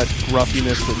hear some of that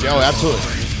gruffiness? Oh, absolutely.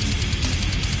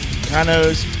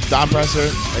 Kanos, Don Presser.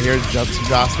 I hear some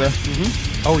Josta.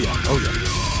 Oh yeah.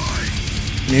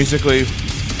 Musically,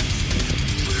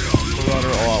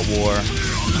 Marauder, All Out War.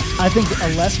 I think a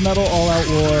less metal all-out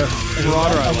war, and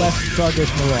Marauder, I a less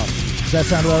thuggish Marauder. Does that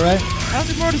sound about right? I don't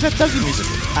think Marauder's that thuggy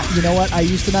musically. You know what? I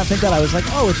used to not think that. I was like,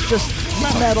 oh, it's just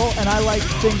metal, and I like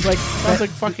things like that, like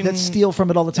fucking- that steal from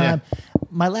it all the time.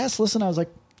 My last listen, I was like,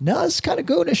 no, it's kind of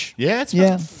goonish. Yeah,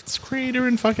 it's Creator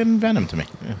and fucking Venom to me.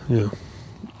 Yeah.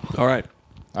 All right.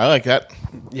 I like that.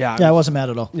 Yeah. Yeah, I wasn't mad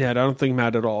at all. Yeah, I don't think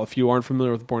mad at all. If you aren't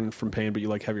familiar with Born From Pain, but you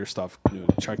like heavier stuff,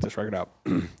 check this record out.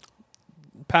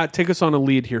 Pat, take us on a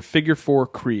lead here. Figure 4,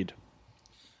 Creed.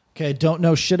 Okay, don't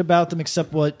know shit about them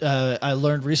except what I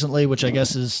learned recently, which I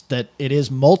guess is that it is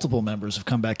multiple members of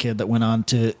Comeback Kid that went on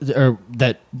to, or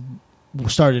that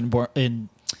started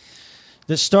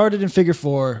that started in Figure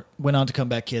 4, went on to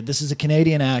Comeback Kid. This is a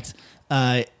Canadian act.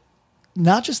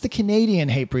 Not just the Canadian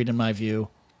hate breed, in my view,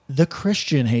 the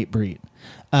Christian hate breed.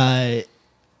 I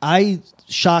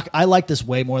like this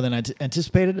way more than I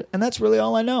anticipated, and that's really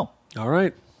all I know. All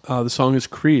right. The song is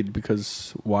Creed,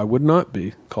 because why would not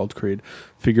be called Creed?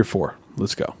 Figure 4.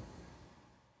 Let's go.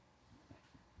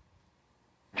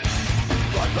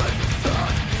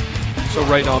 So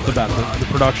right off the bat, the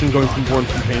production going from Born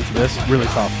From Pain to this, really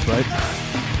tough, right?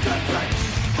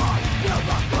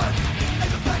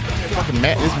 Fucking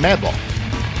mad. This is Madball.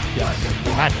 Yes.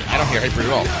 I don't hear Hyper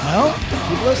at all. No?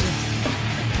 Keep listening.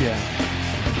 Yeah.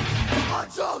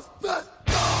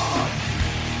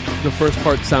 The first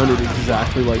part sounded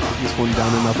exactly like this one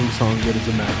Down to Nothing song that is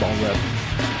a Madball rip.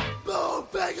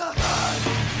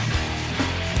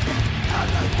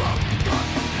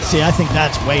 See, I think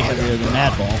that's way heavier than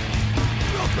Madball.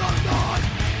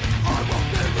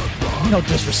 No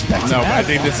disrespect to No, but I Madball.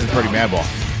 think this is pretty Madball.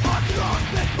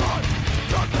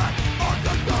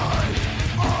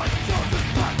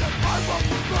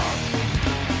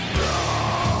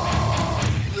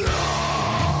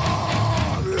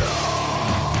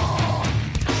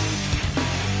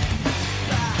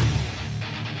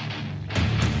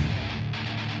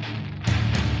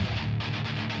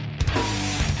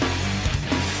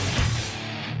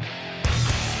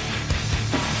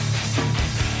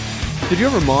 Did you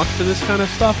ever mosh to this kind of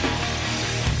stuff?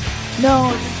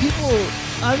 No, people.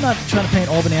 I'm not trying to paint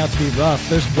Albany out to be rough.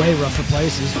 There's way rougher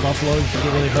places. Buffalo, you can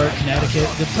get really hurt. Connecticut.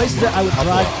 The places that I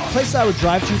would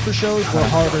drive to for shows were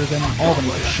harder than Albany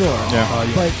for sure. Yeah.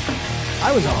 But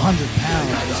I was 100 pounds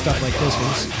and stuff like this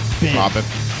was big. Pop it.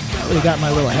 I would have got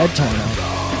my little head torn out.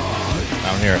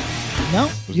 I don't hear it. No,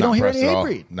 Was you not don't hear impressed any at hate all.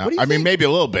 breed. No, What do you I mean think? maybe a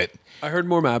little bit. I heard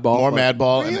more Madball. More but-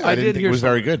 Madball, and I didn't think it was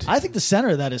very good. I think the center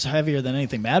of that is heavier than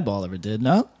anything Madball ever did.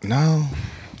 No, No.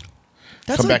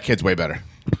 that's Comeback Kid's way better.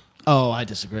 Oh, I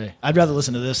disagree. I'd rather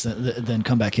listen to this than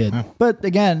Comeback Kid. But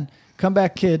again,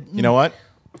 Comeback Kid. You know what?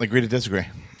 Agree to disagree.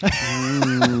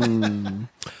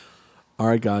 All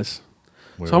right, guys.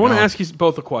 Where So I we want to going? ask you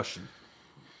both a question.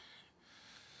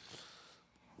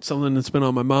 Something that's been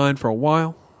on my mind for a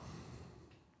while.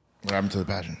 What happened to the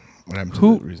passion? What happened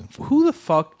to the reason for Who the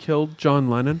fuck killed John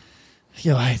Lennon?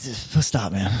 Yo,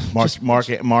 stop, man.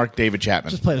 Mark David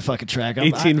Chapman. Just play the fucking track.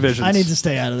 18 Visions. I need to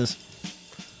stay out of this.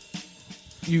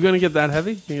 You gonna get that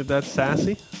heavy? You get that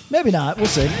sassy? Maybe not. We'll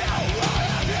see.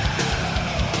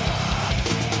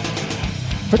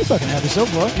 Pretty fucking heavy so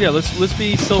far. Yeah, let's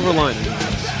be silver lining. All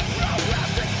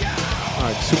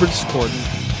right, super discordant.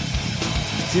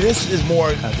 See, this is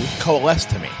more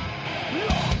coalesced to me.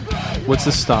 What's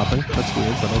this stopping? That's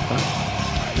weird, but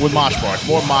okay. With mosh bars.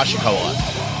 More mosh and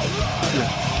coalesced.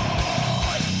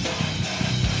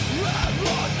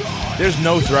 There's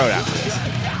no throwdown for this.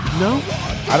 No?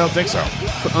 I don't think so.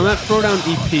 On that Throwdown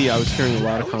EP, I was hearing a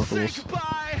lot of comparables.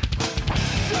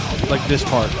 Like this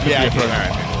part. Yeah, Okay, okay, all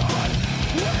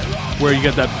right. Where you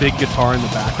get that big guitar in the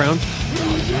background.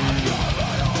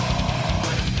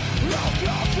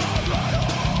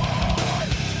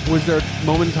 Was there a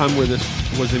moment in time where this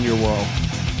was in your world?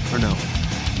 Or no?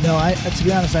 No, to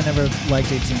be honest, I never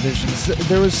liked 18 Visions.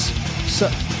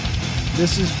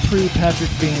 This is pre-Patrick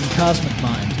Bean Cosmic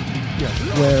Mind. Yes.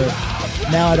 Where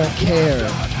now I don't care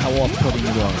how off-putting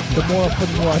you are. The more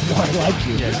off-putting you are, the more I like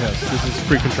you. Yes. This is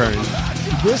pre-contrarian.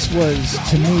 This was,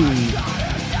 to me...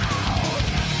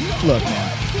 Look, man.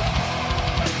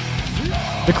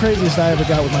 The craziest I ever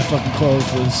got with my fucking clothes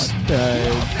was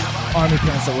army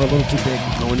pants that were a little too big.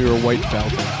 When you were white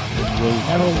belted.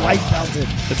 Never white belted.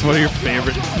 It's one of your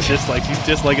favorite dislikes. You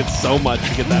dislike it so much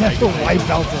to get that. Never white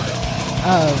belted.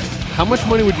 How much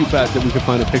money would you bet that we could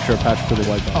find a picture of Patrick with a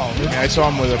white belt? Oh, I saw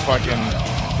him with a fucking.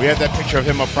 We had that picture of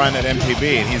him up front at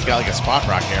MTV, and he's got like a spot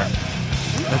rock hair.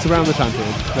 That's around the time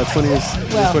period. That's when he was.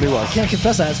 That's what he was. I can't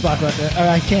confess I had Spock Rocker. Or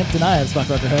I can't deny I had Spock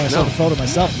Rocker hair. I saw the photo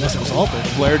myself unless it was altered.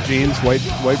 Flared jeans, white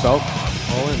belt,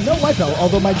 all in. No white belt,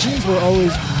 although my jeans were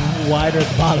always wider at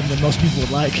the bottom than most people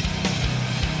would like.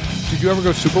 Did you ever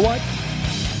go super wide?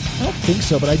 I don't think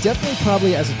so, but I definitely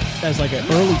probably as like an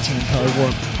early teen probably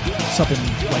wore something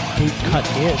like boot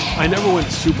cut-ish. I never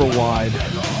went super wide.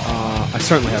 I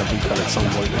certainly had a boot cut at some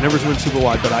point. I never went super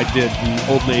wide, but I did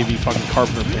the Old Navy fucking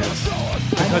carpenter pants.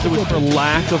 Because it was for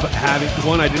lack of having...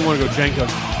 One, I didn't want to go Jenko,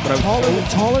 but I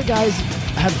was... Taller guys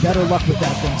have better luck with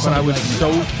that than But I was like me.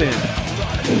 so thin.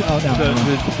 Oh, no.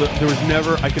 There was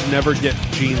never... I could never get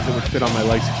jeans that would fit on my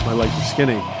legs because my legs were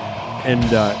skinny. And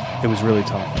it was really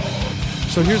tough.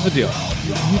 So here's the deal.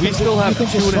 We still have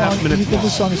 2.5 minutes You think long.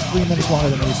 this song is 3 minutes longer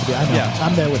than it used to be? I know. Yeah.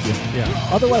 I'm there with you. Yeah.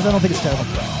 Otherwise, I don't think it's terrible.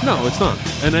 No, it's not.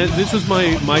 And this was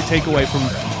my takeaway from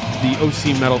the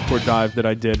OC Metalcore dive that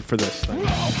I did for this thing.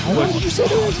 How long did you say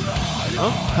it is? Huh?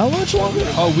 How much longer?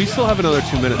 Oh, we still have another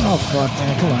 2 minutes. Oh, fuck,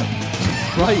 man. Come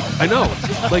on. Right, I know.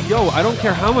 Like, yo, I don't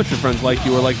care how much your friends like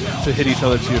you or like to hit each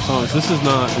other to your songs. This is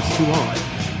not, it's too long.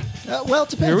 Well, it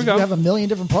depends. Here we go. You have a million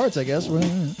different parts, I guess.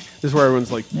 This is where everyone's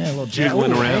like Yeah, a little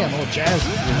jiggling around. Yeah, a little jazz.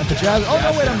 The jazz. Oh,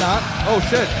 no, wait, I'm not. Oh,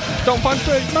 shit. Don't punch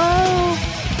me. No.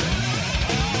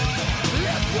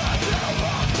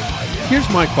 Here's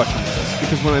my question to this,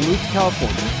 because when I moved to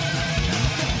California,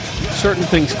 certain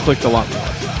things clicked a lot more.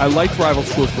 I liked rival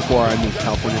schools before I moved to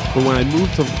California, but when I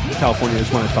moved to California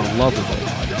is when I fell in love with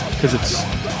it, because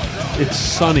it's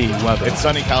sunny weather. It's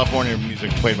sunny California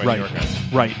music played by Right, New York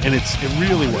guys. right, and it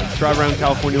really works. Drive around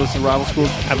California, listen to rival schools,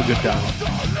 have a good time.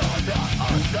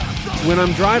 When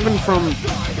I'm driving from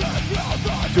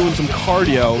doing some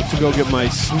cardio to go get my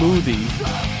smoothie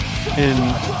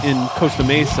in Costa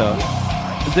Mesa,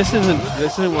 this isn't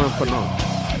what I'm putting on.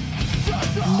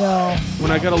 No.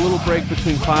 When I got a little break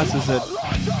between classes at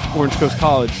Orange Coast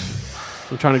College,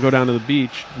 I'm trying to go down to the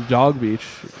beach, Dog Beach.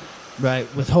 Right,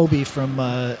 with Hobie from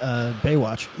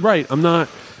Baywatch. Right, I'm not.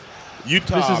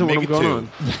 Utah, This isn't what make I'm it going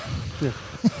two.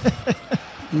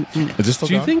 on. Is this still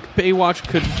Do you going? think Baywatch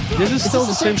could? This is still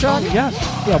this the the same same song. track?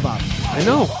 Yes, Yeah, Bob. I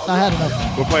know. I had enough,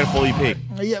 man. We're playing a full EP.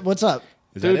 Yeah, what's up?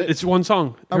 Is Dude, that it? it's one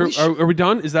song. Are Are, we we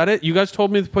done? Is that it? You guys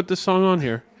told me to put this song on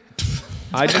here.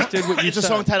 I just did what you It's a said.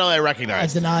 song title I I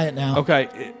recognize. deny it now. Okay,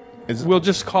 Is it- we'll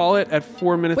just call it at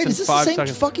 4 minutes Wait, and is this the 5 same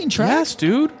seconds. fucking track? Yes,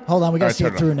 dude. Hold on, we got to Alright, see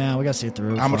turn it it through now. We got to see it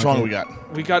through. How much Fuck longer it. we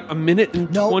got? We got a minute and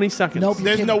Nope. 20 seconds. Nope.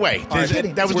 There's no way. Are you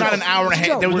kidding? That was not an hour and a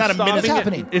half. There was We're not a minute. What's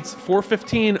stopping happening? It's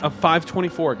 4:15 of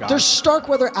 5:24, guys. There's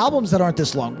Starkweather albums that aren't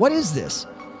this long. What is this?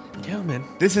 Yeah, man.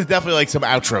 This is definitely like some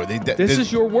outro. This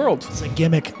is your world. It's a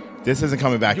gimmick. This isn't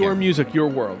coming back Your in. music, your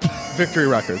world. Victory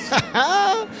Records.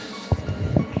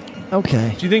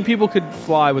 Okay. Do you think people could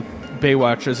fly with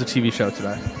Baywatch as a TV show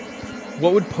today?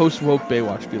 What would post-woke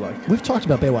Baywatch be like? We've talked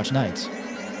about Baywatch Nights.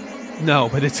 No,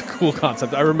 but it's a cool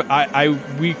concept.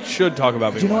 We should talk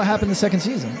about Baywatch. Do you know what happened the second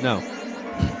season? No.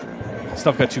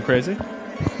 Stuff got too crazy?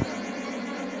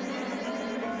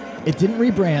 It didn't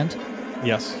rebrand.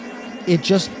 Yes. It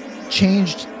just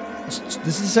changed. This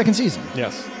is the second season.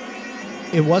 Yes.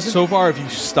 It wasn't. So far, if you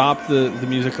stopped the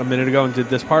music a minute ago and did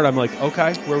this part, I'm like,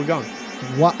 okay, where are we going?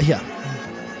 Yeah.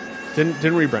 Didn't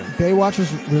rebrand. Baywatch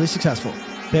was really successful.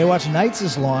 Baywatch Nights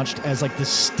is launched as like the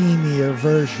steamier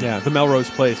version. Yeah, the Melrose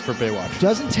Place for Baywatch.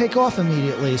 Doesn't take off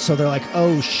immediately, so they're like,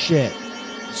 oh shit.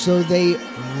 So they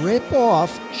rip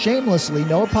off, shamelessly,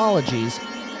 no apologies,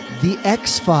 The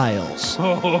X-Files.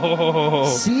 Oh.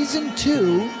 Season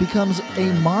 2 becomes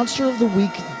a Monster of the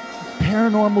Week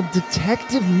paranormal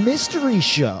detective mystery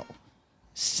show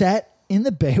set in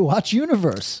the Baywatch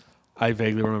universe. I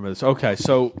vaguely remember this. Okay,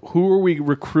 so who are we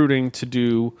recruiting to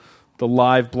do the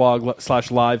live blog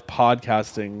 / live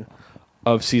podcasting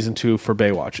of season 2 for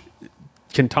Baywatch?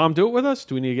 Can Tom do it with us?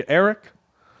 Do we need to get Eric?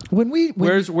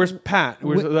 Where's Pat?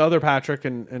 Where's the other Patrick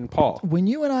and Paul? When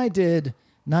you and I did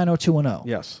 90210,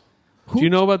 Yes. Do you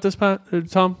know about this,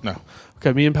 Tom? No.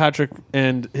 Okay, me and Patrick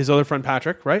and his other friend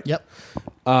Patrick, right? Yep.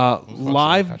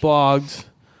 Live Patrick? blogged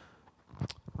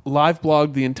live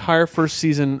blogged the entire first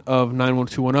season of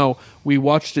 91210. We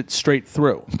watched it straight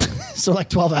through. So like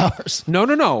 12 hours.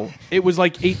 No. It was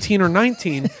like 18 or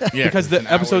 19 because the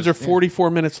episodes are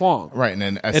 44 minutes long. Right, and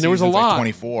then there was a lot. Like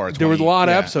 24. There was a lot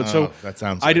of episodes. Oh, So that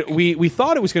sounds. we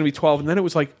thought it was going to be 12, and then it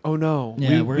was like, oh no.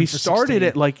 Yeah, we started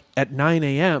 16. at 9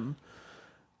 a.m.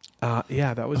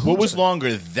 That was. What was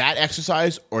longer, that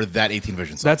exercise or that 18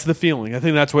 Vision song? That's the feeling. I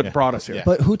think that's what brought us here. Yeah.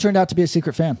 But who turned out to be a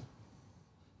secret fan?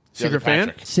 Secret fan?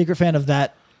 Patrick. Secret fan of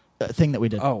that thing that we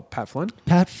did. Oh, Pat Flynn,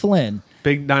 Pat Flynn,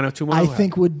 big 90210. I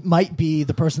think might be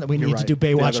the person that we need to do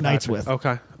Baywatch Nights with.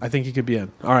 Okay, I think he could be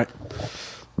in. All right,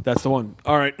 that's the one.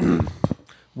 All right,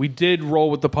 we did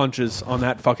roll with the punches on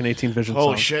that fucking 18 Vision song.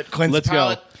 Holy shit, cleanse Let's the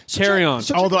palate. go. Carry on.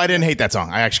 Although I didn't hate that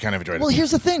song. I actually kind of enjoyed it. Well,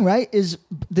 here's the thing, right? Is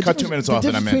the Cut 2 difference, minutes the off and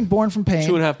difference I'm in. between Born from Pain,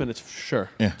 2.5 minutes, sure.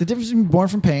 Yeah. the difference between Born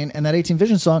from Pain and that 18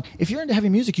 Vision song. If you're into heavy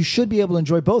music, you should be able to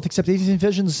enjoy both. Except 18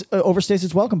 Visions overstays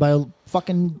its welcome by a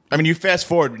fucking. I mean, you fast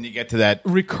forward when you get to that.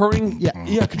 Recurring,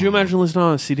 Yeah. Could you imagine listening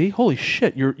on a CD? Holy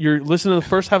shit! You're listening to the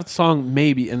first half of the song,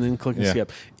 maybe, and then clicking Yeah.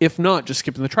 skip. If not, just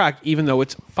skipping the track, even though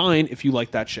it's fine if you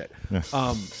like that shit. Yeah.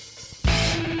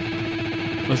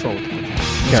 Let's roll with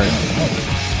it. Carry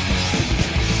on.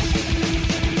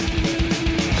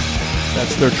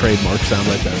 That's their trademark sound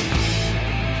right there.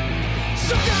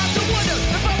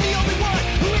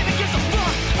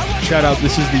 Shout out!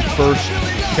 This is the first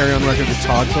Carry On record that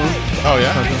Todd's on. Oh,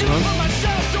 yeah? Todd's on.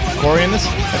 Corey in this?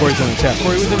 Corey's on it. Yeah,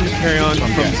 Corey was in Carry On from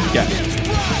Get. Get.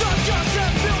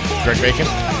 Greg Bacon?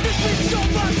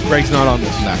 Greg's not on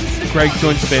this. Nah. Greg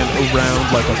joins the band around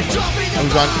like us play. I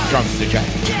was on drums, did you?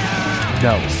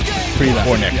 No, pretty that.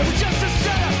 Or Nick. I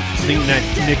think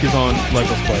Nick is on Like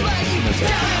Us Play. And that's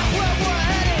it.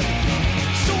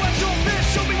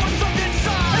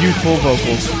 Youthful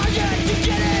vocals.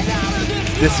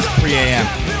 This is pre-AM.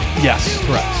 Yes,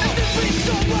 correct.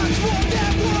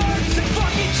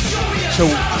 So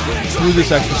through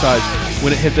this exercise,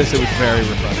 when it hit this, it was very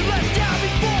refreshing.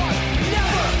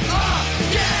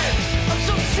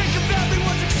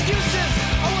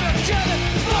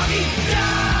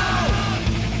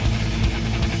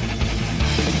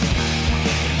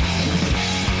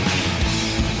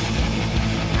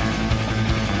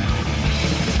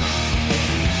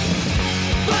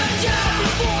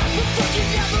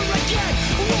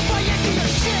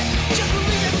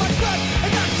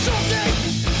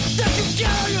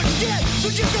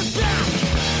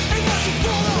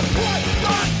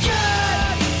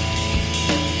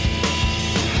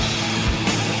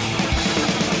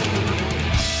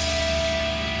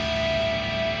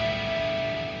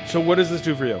 So what does this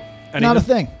do for you? Not a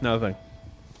thing. Not a thing.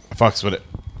 Fucks with it.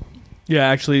 Yeah,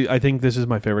 actually, I think this is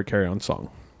my favorite Carry On song.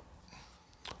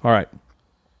 All right.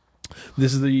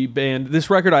 This is the band. This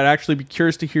record, I'd actually be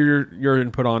curious to hear your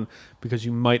input on because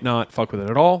you might not fuck with it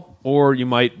at all, or you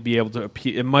might be able to.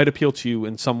 It might appeal to you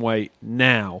in some way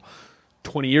now.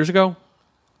 20 years ago,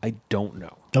 I don't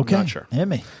know. Okay, I'm not sure. Hit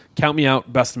me. Count Me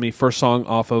Out, Best of Me, first song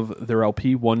off of their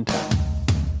LP 110.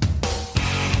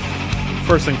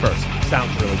 First thing first,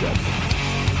 sounds really good.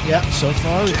 Yeah, so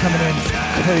far we're coming in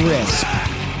crisp.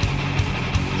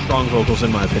 Strong vocals,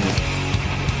 in my opinion.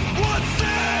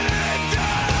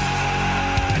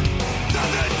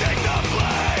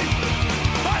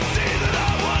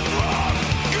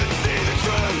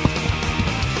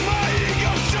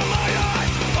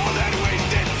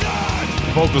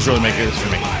 Vocals really make this for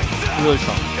me. Really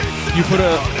strong. You put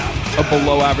a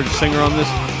below average singer on this,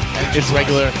 It's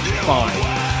regular, fine.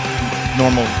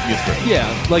 normal youth group. Yeah,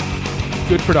 like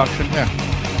good production. Yeah.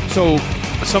 So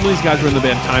some of these guys were in the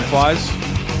band Time Flies,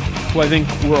 who I think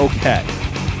were okay.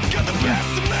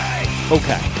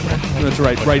 Okay. That's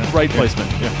right. Right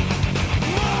placement. Yeah.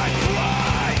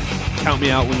 Count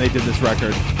Me Out when they did this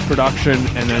record. Production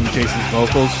and then Jason's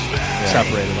vocals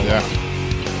separated a lot. Yeah.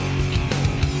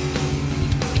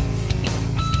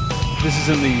 This is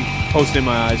in the Post in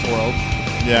My Eyes world.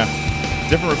 Yeah.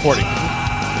 Different recording.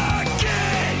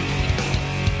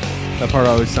 That part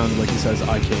always sounded like he says,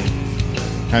 I came.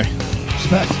 Hey.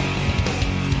 Respect.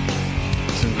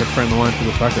 This is a good frame of line for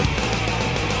this record.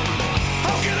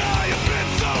 How can I have been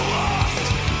so lost?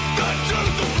 The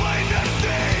truth is plain to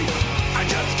see. I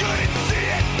just couldn't see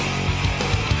it.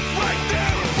 Right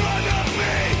there in front of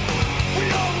me. We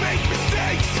all make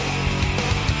mistakes.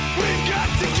 We've got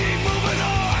to keep moving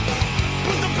on.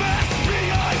 Put the past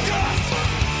behind us.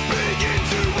 Begin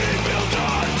to rebuild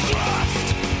our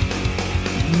trust.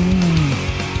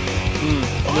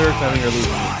 Lyrics I think are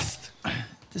losing.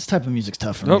 This type of music's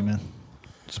tough for Nope. me, man.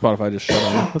 Spotify just shut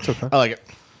on me. That's okay. I like it.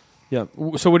 Yeah.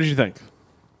 So what did you think?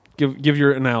 Give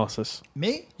your analysis.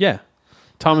 Me? Yeah.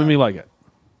 Tom and me like it.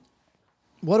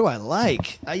 What do I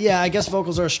like? Yeah, I guess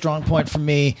vocals are a strong point for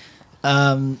me.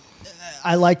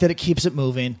 I like that it keeps it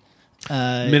moving.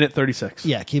 Minute 36.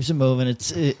 Yeah, it keeps it moving.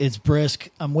 It's brisk.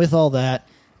 I'm with all that.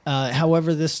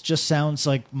 However, this just sounds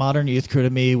like modern Youth Crew to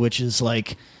me, which is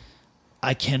like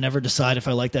I can never decide if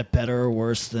I like that better or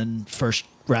worse than first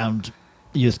round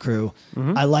Youth Crew.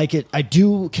 Mm-hmm. I like it. I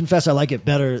do confess I like it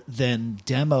better than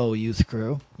demo Youth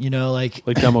Crew. You know, like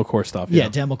demo core stuff. yeah,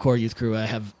 demo core Youth Crew.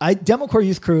 Demo core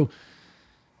Youth Crew.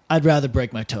 I'd rather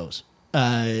break my toes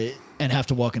and have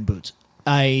to walk in boots.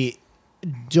 I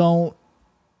don't.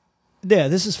 Yeah,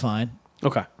 this is fine.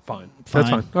 Okay, fine. That's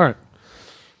fine. All right.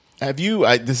 Have you?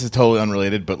 This is totally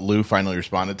unrelated, but Lou finally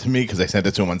responded to me because I sent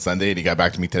it to him on Sunday, and he got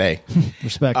back to me today.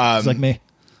 Respect. It's like me.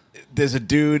 There's a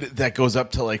dude that goes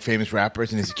up to like famous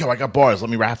rappers, and he's like, "Yo, I got bars. Let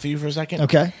me rap for you for a second."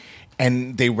 Okay.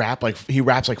 And they rap he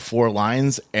raps like 4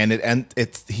 lines, and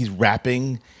he's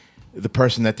rapping the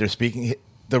person that they're speaking.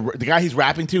 The guy he's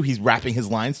rapping to, he's rapping his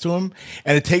lines to him,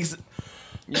 and it takes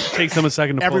them a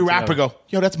second to every pull it rapper together. go,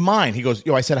 "Yo, that's mine." He goes,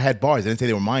 "Yo, I said I had bars. I didn't say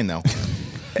they were mine though."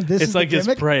 This It's like his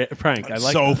prank. I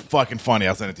like so that. fucking funny.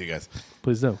 I'll send it to you guys.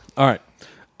 Please do. All right.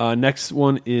 Next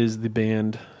one is the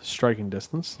band Striking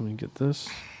Distance. Let me get this.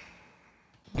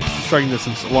 Striking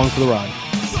Distance, Along for the Ride.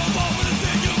 So far with the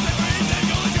thing, you take anything,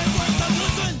 you'll get worse than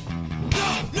listen. No.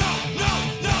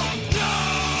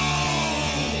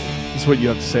 This is what you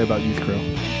have to say about Youth Crew.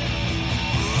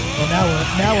 Well,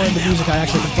 now we're into music I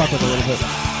actually can fuck with a little bit.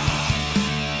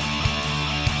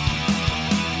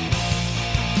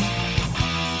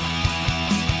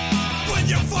 When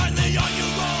you're finally on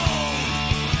your own,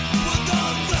 will the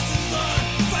lessons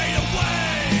learned fade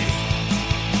away?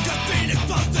 'Cause being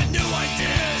exposed to new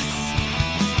ideas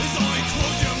is only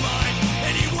close your mind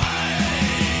anyway.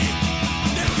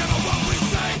 Never give up what we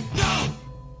say, no.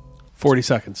 40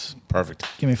 seconds. Perfect.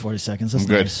 Give me 40 seconds. That's I'm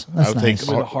good. nice. That's I'll nice. take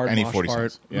With a hard any mosh 40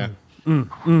 part. cents. Yeah.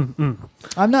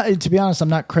 I'm not. To be honest, I'm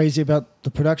not crazy about the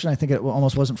production. I think it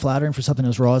almost wasn't flattering for something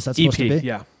as raw as that's supposed to be.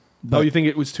 Yeah. But you think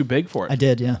it was too big for it? I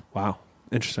did. Yeah. Wow.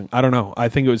 Interesting. I don't know. I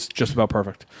think it was just about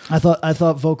perfect. I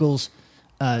thought vocals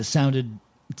sounded.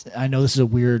 I know this is a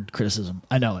weird criticism.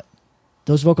 I know it.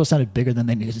 Those vocals sounded bigger than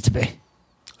they needed to be.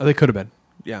 They could have been.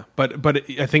 Yeah. But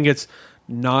I think it's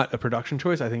not a production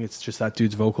choice. I think it's just that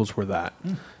dude's vocals were that.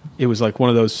 It was like one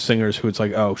of those singers who it's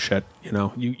like, oh shit,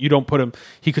 you don't put him.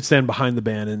 He could stand behind the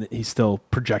band and he's still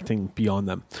projecting beyond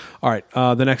them. All right,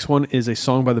 the next one is a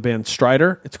song by the band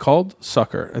Strider. It's called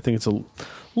Sucker. I think it's a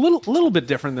little bit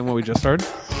different than what we just heard.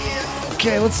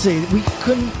 Okay, let's see. We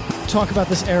couldn't talk about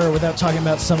this era without talking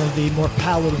about some of the more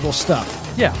palatable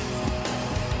stuff. Yeah,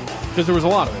 because there was a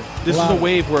lot of it. This was a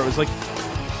wave where it was like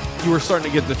you were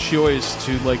starting to get the choice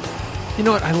to like. You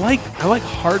know what? I like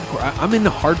hardcore. I'm into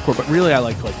hardcore, but really I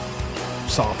like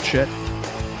soft shit.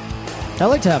 I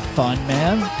like to have fun,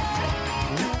 man.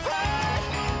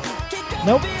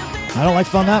 Nope. I don't like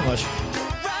fun that much.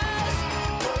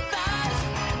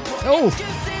 Oh!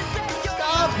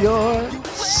 Stop your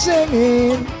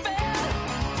singing.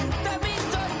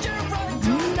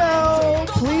 No,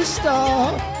 please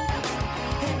stop.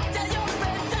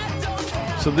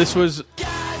 So this is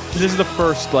the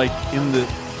first in the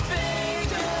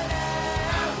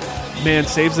man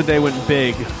Saves the Day went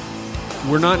big.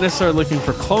 We're not necessarily looking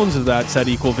for clones of that, said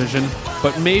Equal Vision,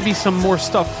 but maybe some more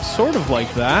stuff sort of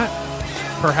like that.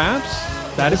 Perhaps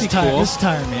that'd be cool. This is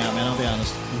tiring me out, man. I'll be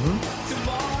honest.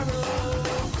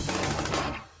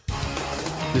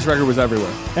 This record was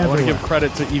everywhere. I want to give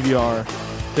credit to EVR.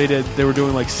 They were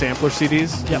doing sampler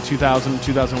CDs in 2000,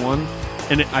 2001.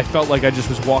 And I felt like I just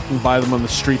was walking by them on the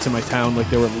streets in my town, like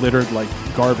they were littered like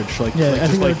garbage. I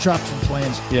think they were dropped from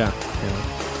planes. Yeah.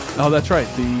 Oh, that's right.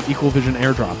 The Equal Vision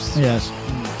airdrops. Yes.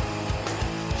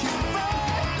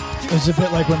 It was a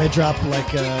bit like when they drop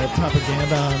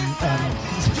propaganda on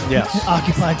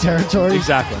occupied territory.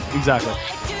 Exactly.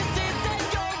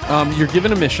 You're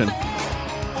given a mission,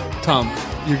 Tom.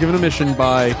 You're given a mission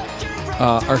by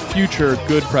our future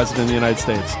good president of the United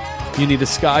States. You need to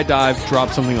skydive, drop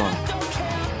something on.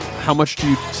 How much do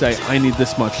you say? I need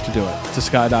this much to do it. To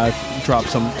skydive, drop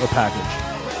a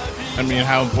package. I mean,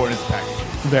 how important is the package?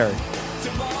 Very.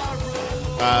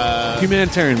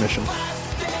 Humanitarian mission.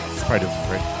 Probably do it for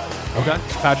free. Okay,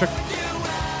 Patrick.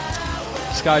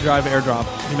 Skydive, airdrop,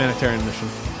 humanitarian mission.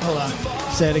 Hold on.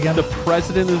 Say it again. The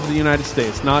president of the United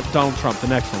States, not Donald Trump. The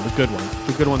next one, the good one.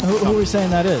 The good one. Who are we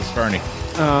saying that is? Bernie.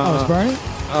 It's Bernie?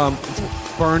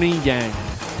 It's Bernie Yang.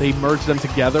 They merged them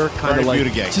together, kind of like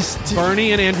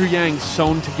Bernie and Andrew Yang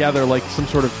sewn together like some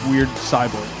sort of weird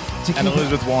cyborg. And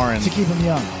Elizabeth Warren. To keep him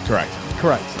young. Correct.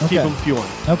 Okay. Keep him fueling.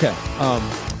 Okay.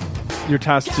 You're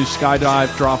tasked to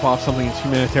skydive, drop off something. It's a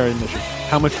humanitarian mission.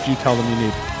 how much do you tell them you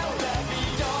need?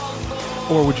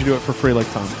 Or would you do it for free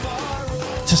like Tom?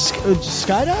 To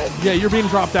skydive? Yeah, you're being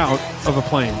dropped out of a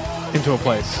plane into a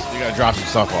place. You gotta drop some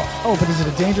stuff off. Oh, but is it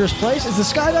a dangerous place? Is the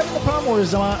skydiving the problem, or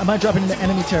am I dropping into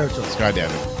enemy territory?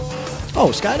 Skydiving.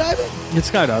 Oh, skydiving? It's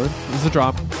skydiving. It's a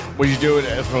drop. Would you do it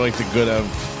for like the good of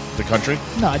the country?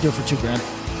 No, I do it for $2,000.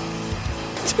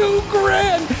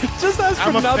 $2,000. Just ask for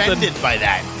I'm nothing. offended by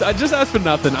that. I just ask for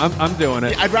nothing. I'm doing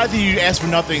it. I'd rather you ask for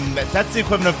nothing. That's the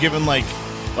equivalent of giving like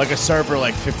a server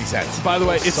like 50 cents. By the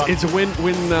way, it's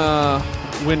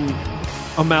when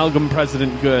amalgam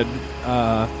President Good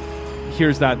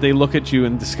hears that, they look at you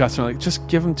in disgust and are like, just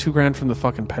give him $2,000 from the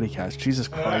fucking petty cash. Jesus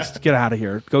Christ, get out of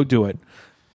here. Go do it.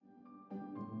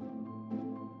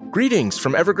 Greetings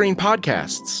from Evergreen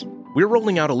Podcasts. We're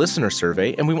rolling out a listener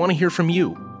survey, and we want to hear from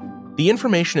you. The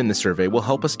information in the survey will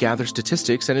help us gather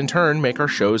statistics and in turn make our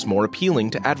shows more appealing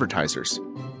to advertisers.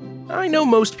 I know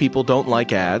most people don't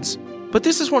like ads, but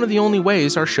this is one of the only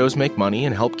ways our shows make money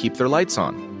and help keep their lights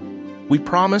on. We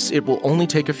promise it will only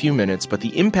take a few minutes, but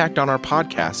the impact on our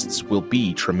podcasts will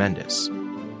be tremendous.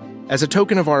 As a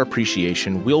token of our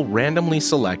appreciation, we'll randomly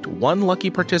select one lucky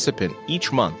participant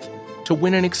each month to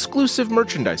win an exclusive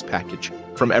merchandise package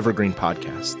from Evergreen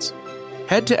Podcasts.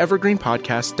 Head to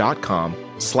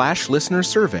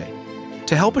evergreenpodcast.com/listenersurvey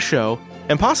to help a show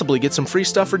and possibly get some free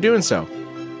stuff for doing so.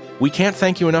 We can't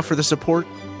thank you enough for the support.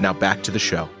 Now back to the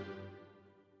show.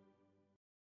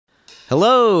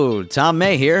 Hello, Tom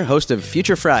May here, host of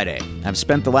Future Friday. I've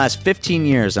spent the last 15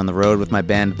 years on the road with my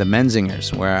band, The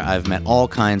Menzingers, where I've met all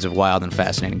kinds of wild and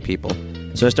fascinating people.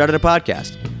 So I started a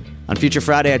podcast. On Future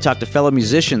Friday, I talk to fellow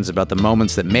musicians about the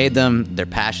moments that made them, their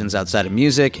passions outside of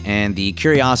music, and the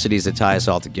curiosities that tie us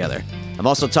all together. I've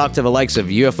also talked to the likes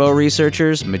of UFO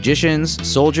researchers, magicians,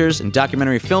 soldiers, and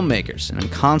documentary filmmakers, and I'm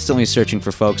constantly searching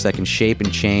for folks that can shape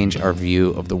and change our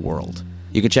view of the world.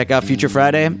 You can check out Future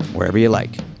Friday wherever you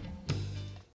like.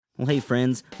 Well, hey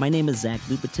friends, my name is Zach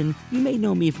Lupetin. You may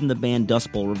know me from the band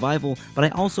Dust Bowl Revival, but I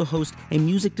also host a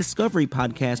music discovery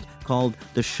podcast called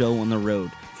The Show on the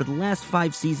Road. For the last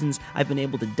 5 seasons, I've been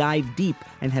able to dive deep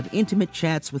and have intimate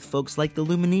chats with folks like the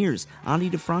Lumineers, Ani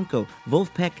DeFranco,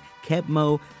 Wolfpack, Keb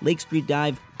Mo, Lake Street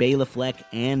Dive, Bela Fleck,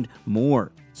 and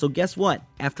more. So guess what?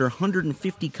 After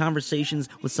 150 conversations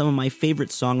with some of my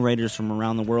favorite songwriters from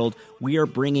around the world, we are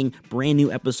bringing brand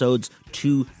new episodes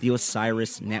to the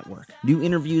Osiris Network. New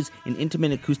interviews and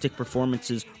intimate acoustic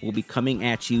performances will be coming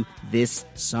at you this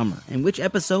summer. And which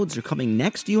episodes are coming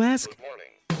next, you ask?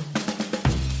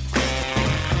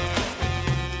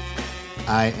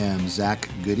 I am Zach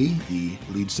Goody, the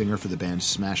lead singer for the band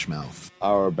Smash Mouth.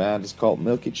 Our band is called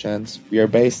Milky Chance. We are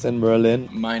based in Berlin.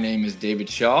 My name is David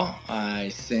Shaw. I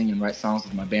sing and write songs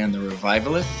with my band, The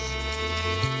Revivalists.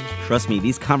 Trust me,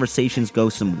 these conversations go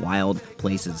some wild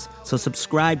places. So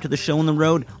subscribe to The Show on the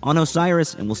Road on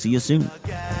Osiris, and we'll see you soon.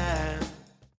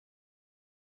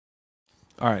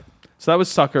 All right. So that was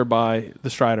Sucker by The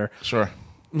Strider. Sure.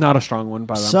 Not a strong one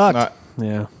by them. Sucked.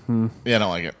 Yeah. Yeah, I don't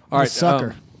like it. All right.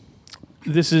 Sucker.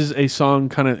 This is a song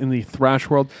kind of in the thrash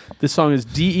world. This song is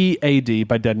DEAD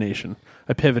by Dead Nation.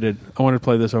 I pivoted. I wanted to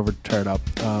play this over Tear It Up.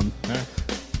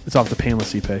 It's off the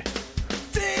Painless EP.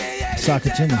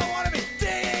 Sucker to me.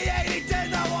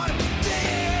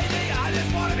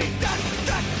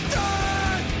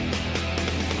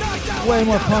 Way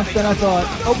more punk than I thought.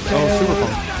 Okay. Oh, super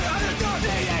punk.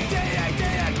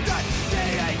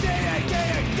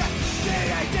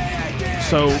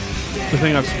 So, the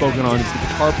thing I've spoken on is the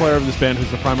guitar player of this band, who's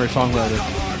the primary songwriter,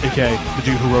 aka the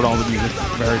dude who wrote all the music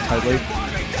very tightly,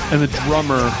 and the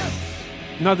drummer.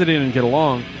 Not that they didn't get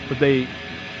along, but there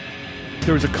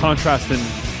was a contrast in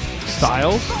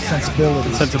styles,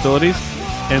 sensibilities,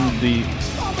 and the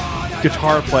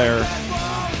guitar player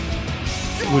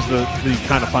was the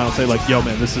kind of final say, like, "Yo,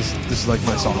 man, this is like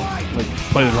my song. Like,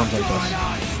 play the drums like this."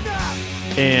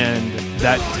 And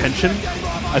that tension,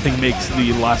 I think, makes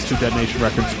the last 2 Dead Nation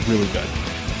records really good,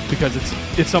 because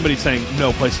it's somebody saying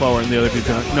no, play slower, and the other dude's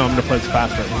going, no, I'm going to play this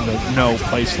faster, and go, no,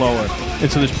 play slower. And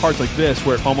so there's parts like this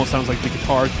where it almost sounds like the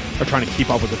guitars are trying to keep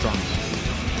up with the drums.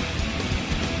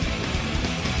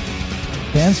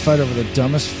 Bands fight over the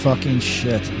dumbest fucking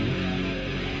shit.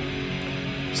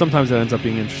 Sometimes it ends up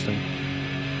being interesting.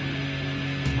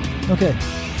 Okay,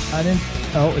 I didn't.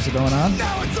 Oh, is it going on?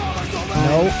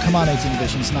 No, come on, 18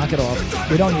 Visions, knock it off.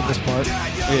 We don't need this part.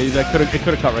 Yeah, that it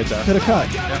could have cut right there. Could have cut.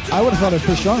 I would have thought it was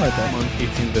pretty strong right there. On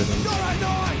 18 Visions.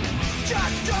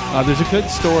 There's a good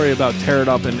story about Tear It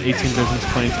Up and 18 Visions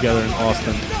playing together in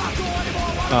Austin,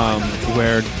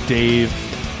 where Dave,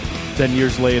 then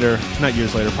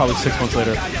probably 6 months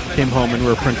later, came home and we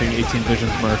were printing 18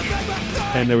 Visions merch.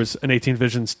 and there was an 18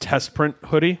 Visions test print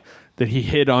hoodie that he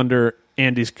hid under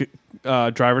Andy's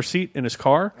driver's seat in his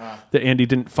car that Andy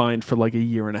didn't find for like a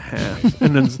year and a half.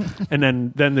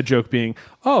 and then the joke being,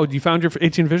 oh, you found your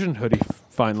 18 Vision hoodie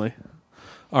finally.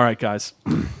 All right, guys.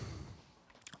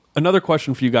 Another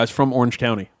question for you guys from Orange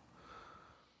County.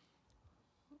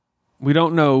 We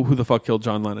don't know who the fuck killed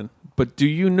John Lennon, but do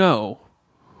you know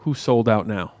who sold out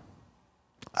now?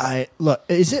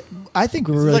 Is it? I think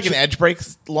we're really like an Edge Break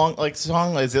song. Is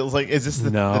this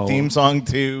the theme song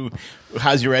to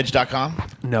howsyouredge.com?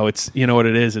 No, it's, you know what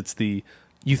it is. It's the,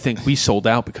 you think we sold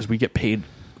out because we get paid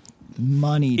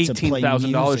money to play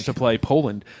 $18,000 to play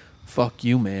Poland. Fuck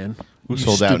you, man. Who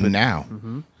sold out now?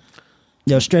 Mm-hmm.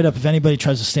 Yo, straight up, if anybody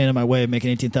tries to stand in my way of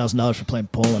making $18,000 for playing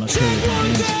Poland, I'll show you my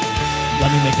hands.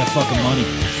 Let me make that fucking money.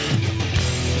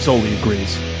 Solely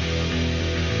agrees.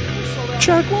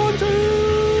 Check 1, 2.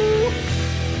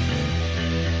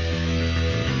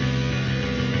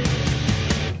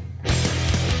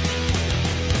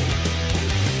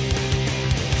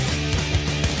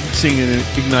 Seeing it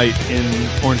ignite in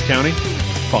Orange County,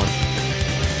 fun.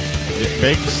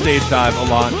 Big stage dive a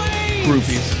lot.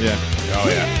 Groupies. Yeah. Oh,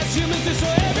 yeah.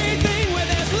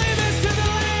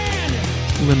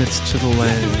 Limits to the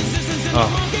land. Oh, all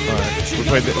right. We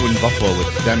played in Buffalo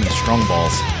with them and Strong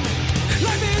Balls.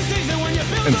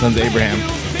 And Sons of Abraham.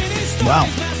 Wow.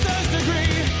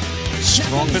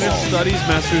 Strong Finished Balls. studies,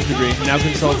 master's degree, now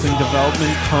consulting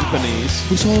development companies.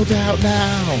 Who sold out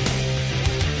now?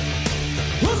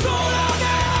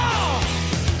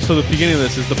 So the beginning of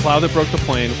this is the plow that broke the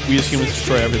plane. We as humans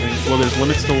destroy everything. Well, there's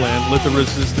limits to land. Let the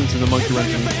resistance and the monkey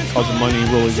wrench cause the money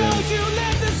roll again.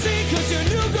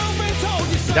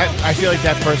 I feel like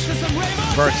that first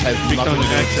verse has nothing to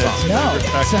do with the song. No, it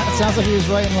sounds like he was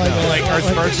writing like Earth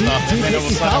First stuff. And then it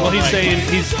was like, Well, he's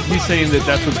saying that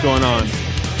that's what's going on.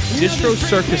 Distro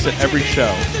Circus at every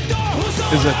show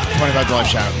is a $25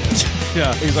 shout.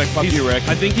 Yeah, he's like, fuck you, Rick.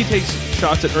 I think he takes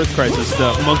shots at Earth Crisis,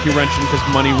 the monkey wrenching because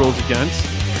money rolls against.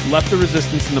 Left the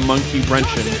resistance in the monkey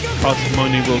wrenching causes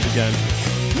money rolls again.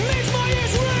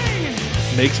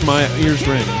 Makes my ears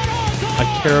ring. I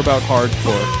care about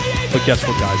hardcore, but guess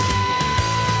what, guys?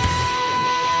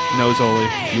 No, Zoli,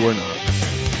 you are not.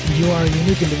 You are a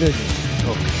unique individual.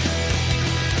 Oh.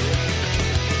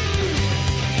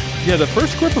 Yeah, the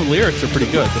first grip of lyrics are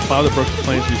pretty good. The plow that broke the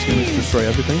planes, we humans destroy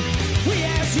everything.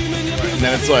 And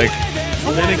then it's like,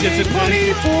 Then it gets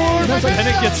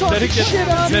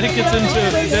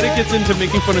into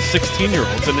making fun of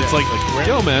 16-year-olds, and it's like,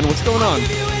 yo, man, what's going on?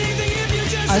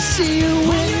 I see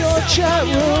you in your chat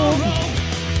room.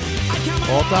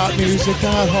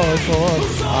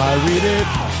 All.music.hardcore. I read it.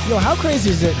 Yo, how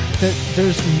crazy is it that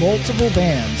there's multiple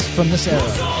bands from this era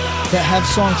that have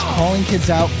songs calling kids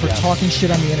out for talking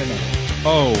shit on the internet?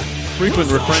 Oh,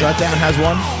 frequent refrain. Shutdown has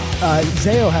one.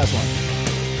 Zayo has one.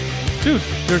 Dude,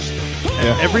 there's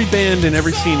every band in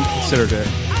every scene considered it.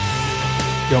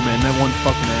 Yo, man, that one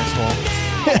fucking asshole.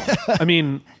 I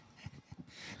mean,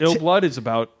 Ill Blood is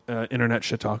about internet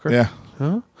shit talker. Yeah.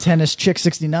 Huh? Tennis Chick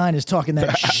 69 is talking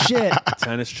that shit.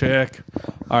 Tennis Chick.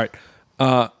 All right.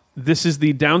 This is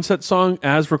the downset song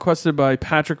as requested by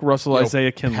Patrick Russell,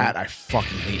 Isaiah Kinley. Pat, I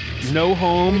fucking hate you. No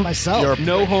Home. Myself.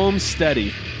 No Home,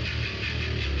 Steady.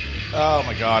 Oh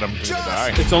my god, I'm gonna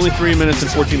die. It's only 3 minutes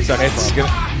and 14 seconds. It's gonna...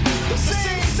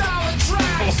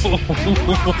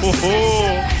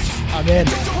 I'm in.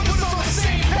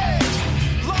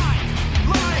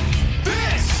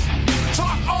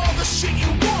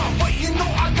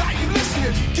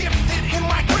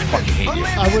 fucking hate you.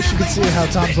 I wish you could see how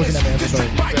Tom's looking at me, everybody.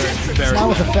 It's not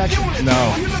with affection.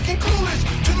 No.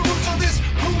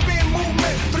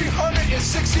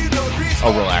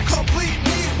 Oh, relax. I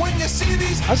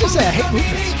was gonna say, I hate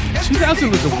movements. 2000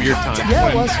 was a weird time. Yeah,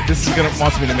 it was. This is gonna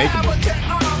wants me to make a movie.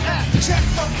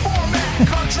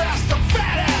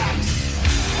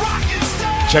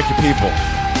 Check your people.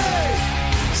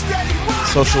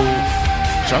 Social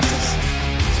justice.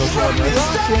 Social unrest.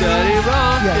 Steady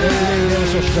rock. Yeah, they were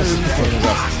social justice before.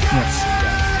 Yes.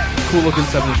 Cool looking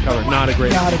 7-inch cover. Not a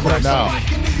great. Not a great No. song.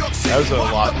 That was a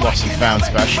lot lost and found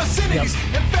special. Yep.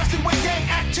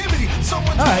 All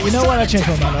right, you know what? I changed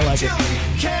my mind. I like it.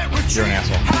 You're an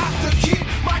asshole.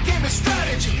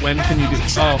 When can you do?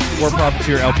 Oh, War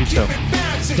Profiteer LP2.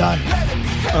 Done.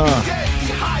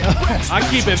 I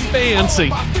keep it fancy.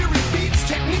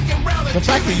 The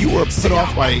fact that you were put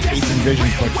off by 18 Vision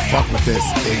for fuck with this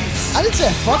is... I didn't say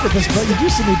I fuck with this, but you do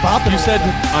see me bopping. You said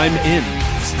I'm in.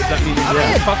 Does that mean I'm you're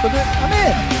in. gonna fuck with it? I'm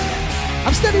in.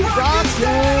 I'm steady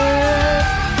rocking.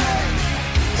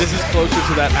 This is closer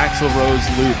to that Axl Rose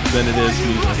loop than it is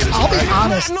music. I'll be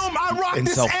honest. And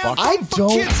self-fuck. I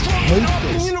don't hate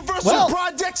this. Well,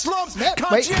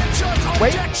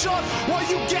 wait.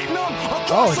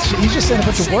 Oh, he's just saying a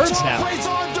bunch of words now.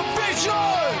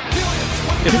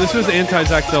 If this was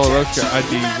anti-Zach De La Rocha, I'd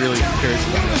be really curious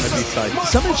about it. I'd be psyched.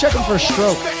 Somebody check him for a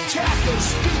stroke. He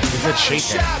said shake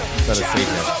hand instead of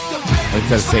Satan. Like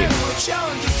instead of Satan.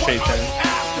 Shake hand.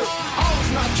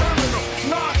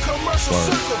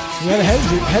 He had a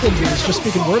head injury. He's just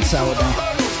speaking word salad now.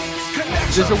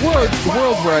 There's a world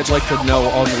where I'd like to know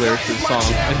all the lyrics of the song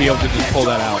and be able to just pull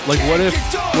that out. Like, what if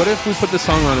we put the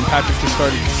song on and Patrick just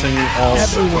started singing every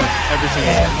single word?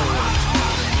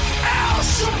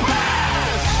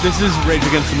 This is Rage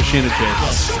Against the Machine at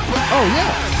James. Oh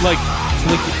yeah. Like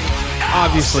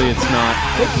obviously it's not.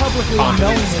 They publicly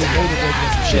knowingly hated Rage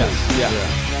Against the Machine. Yeah.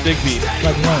 Big beat.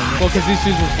 Like Wayne. Well, because these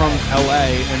dudes were from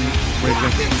L.A. and Rage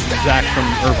Against Zach from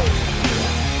Irvine.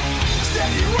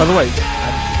 By the way,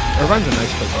 Irvine's a nice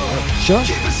place to live. Sure.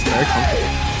 Very comfortable.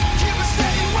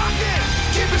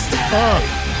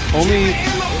 Only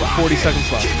 40 seconds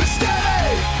left.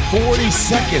 40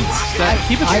 seconds.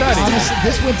 Keep it steady. Honestly,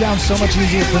 this went down so much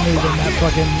easier for me than that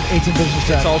fucking 18 Visions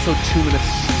track. It's also 2 minutes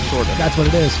shorter. That's what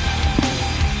it is.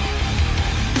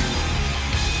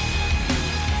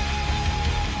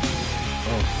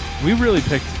 We really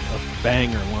picked a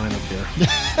banger lineup here.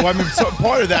 Well, I mean, so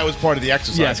part of that was part of the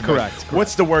exercise. Yes, correct.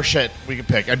 What's the worst shit we could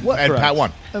pick? And Pat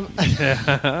won.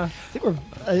 I think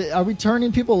are we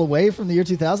turning people away from the year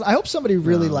 2000? I hope somebody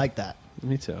really liked that.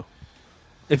 Me too.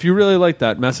 If you really like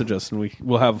that, message us and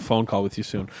we'll have a phone call with you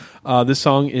soon. This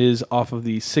song is off of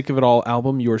the Sick of It All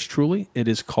album, yours truly. It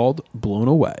is called Blown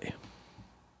Away.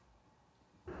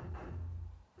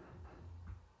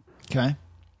 Okay.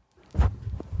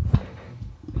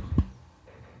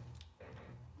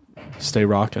 Stay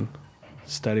rocking.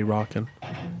 Steady rocking.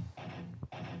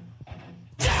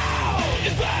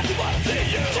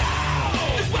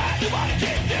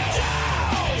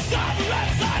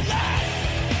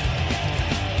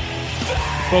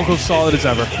 Vocals solid as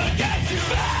ever.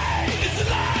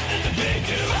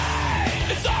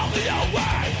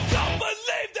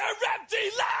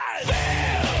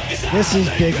 This is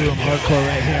big room hardcore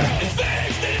right here.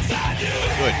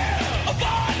 Good.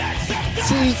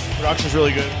 See, Production's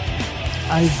really good.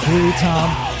 I agree, Tom,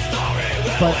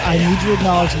 but I need to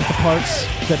acknowledge that the parts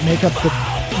that make up the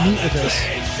meat of this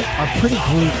are pretty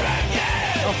groovy.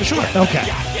 Oh, for sure. Okay.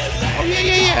 Oh,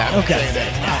 yeah. Okay.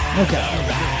 Okay.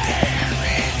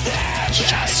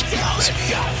 Just blows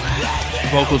me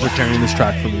away. Vocals are carrying this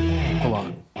track for me a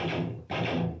lot.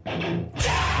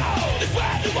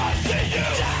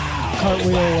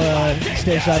 Cartwheel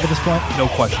stage dive at this point? No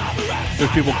question.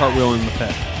 There's people cartwheeling in the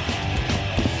pit.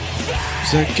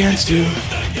 It's against you.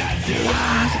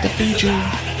 Why to defeat you?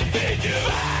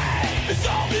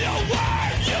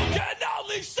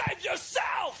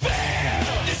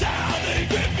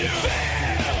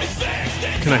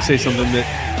 Can I say something that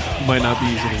might not be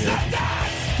easy to hear?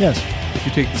 Yes. If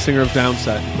you take the singer of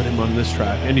Downset and put him on this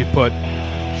track, and you put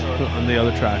on the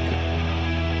other track,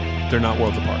 they're not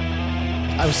worlds apart.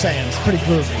 I was saying, it's pretty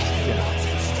groovy.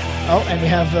 Yeah. Oh, and we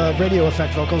have radio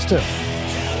effect vocals too.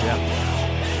 Yeah.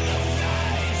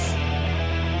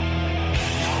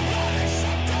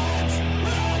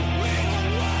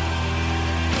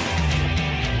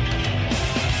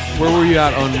 Where were you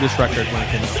at on this record when it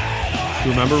came out? Do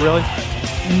you remember, really?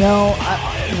 No,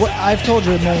 I've told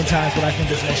you a million times, but I think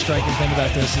the most striking thing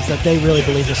about this is that they really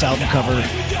believe this album cover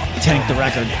tanked the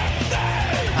record.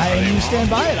 You stand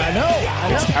by it. I know.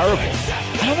 It's terrible.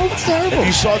 I don't know if it's terrible. If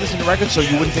you saw this in the record, so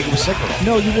you wouldn't think it was sick at all.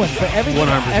 No, you wouldn't. But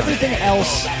 100%. everything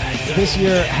else this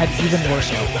year had even worse.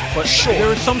 But sure, there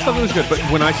was some stuff that was good. But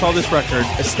when I saw this record,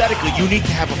 aesthetically, you need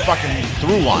to have a fucking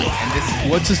through line. And this is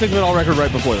what's the Sick of It All record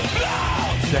right before this?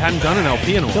 They hadn't done an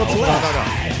LP in a while.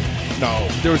 No.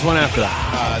 There was one after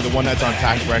that. The one that's on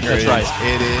Tact Record. That's right.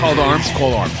 It is Called Arms.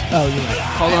 Called Arms. Oh, you're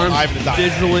right. Called Arms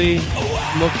visually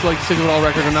looked like Sick of It All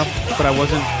record enough, but I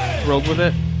wasn't thrilled with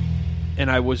it. And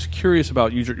I was curious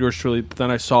about yours truly, but then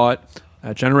I saw it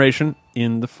at Generation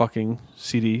in the fucking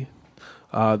CD,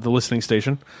 the listening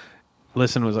station.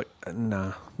 Listen was like,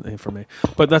 nah, ain't for me.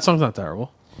 But that song's not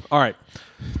terrible. All right.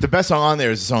 The best song on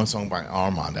there is a song by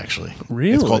Armand, actually.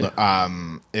 Really?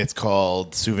 It's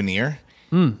called Souvenir.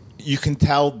 Mm. You can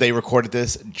tell they recorded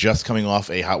this just coming off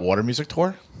a Hot Water Music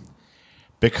tour,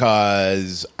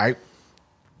 because I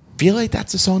feel like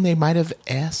that's a song they might have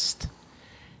asked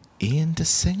Ian to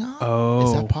sing on. Oh.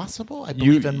 Is that possible? I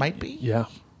believe it might be. Yeah.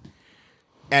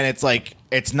 And it's like,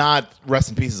 it's not Rest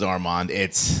in Pieces Armand,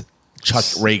 it's Chuck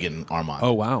Reagan Armand.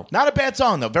 Oh, wow. Not a bad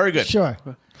song, though. Very good. Sure.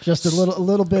 Just a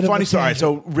little bit of Funny a story. tangent.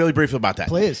 So really briefly about that.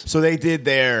 Please. So they did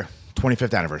their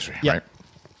 25th anniversary, Yeah. right?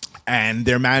 And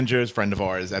their manager is a friend of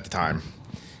ours at the time.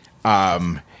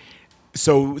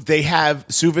 So they have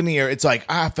souvenir. It's like,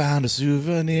 I found a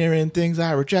souvenir in things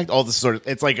I reject. All this sort of,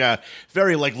 it's like a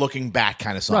very like looking back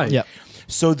kind of song. Right. Yep.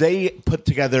 So they put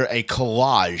together a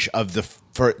collage of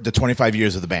for the 25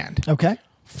 years of the band. Okay.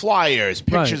 Flyers,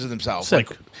 pictures Right. of themselves. Sick.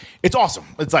 Like, it's awesome.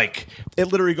 It's like, it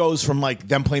literally goes from like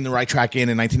them playing the right track in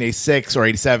 1986 or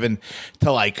 87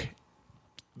 to like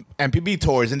MPB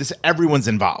tours, and just everyone's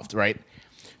involved, right?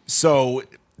 So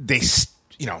they,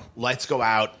 lights go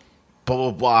out, blah,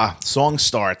 blah, blah. Song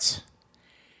starts.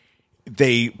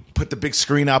 They put the big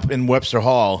screen up in Webster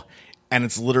Hall, and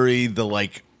it's literally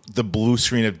the blue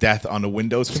screen of death on the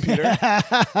Windows computer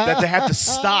that they have to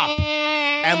stop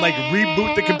and like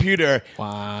reboot the computer.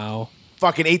 Wow.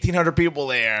 Fucking 1,800 people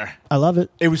there. I love it.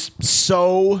 It was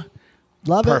so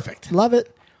Love perfect. it. Love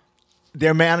it.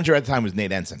 Their manager at the time was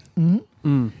Nate Ensign.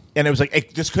 Mm-hmm. And it was like,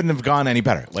 it just couldn't have gone any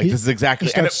better. Like, this is exactly...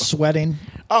 You start sweating.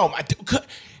 Oh,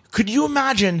 could you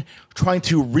imagine trying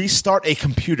to restart a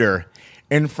computer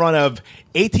in front of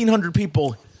 1,800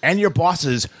 people and your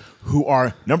bosses who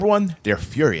are, number one, they're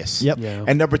furious. Yep. Yeah.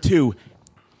 And number two,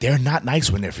 they're not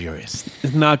nice when they're furious.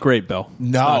 It's not great, Bill. It's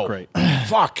No. not great.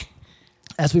 Fuck.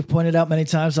 As we've pointed out many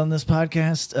times on this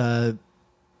podcast,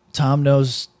 Tom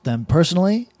knows them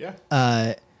personally. Yeah.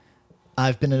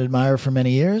 I've been an admirer for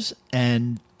many years,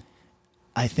 and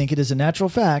I think it is a natural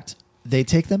fact they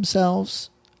take themselves,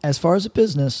 as far as a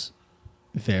business,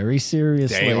 very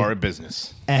seriously. They are a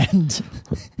business. And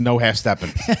No half-stepping.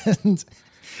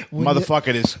 when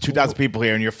Motherfucker, there's 2,000 people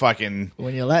here and you're fucking...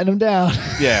 when you're letting them down.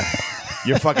 Yeah.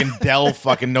 Your fucking Dell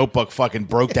fucking notebook fucking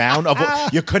broke down.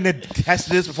 You couldn't have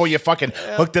tested this before you fucking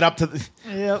hooked it up to the...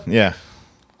 Yep. Yeah.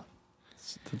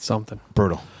 It's something.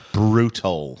 Brutal.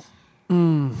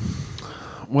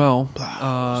 Well,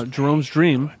 Jerome's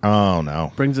Dream Oh,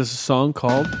 no. brings us a song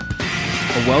called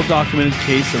A Well-Documented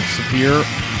Case of Severe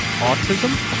Autism.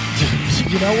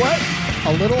 You know what?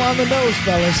 A little on the nose,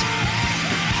 fellas.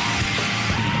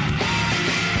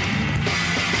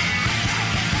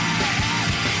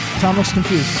 Tom looks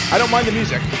confused. I don't mind the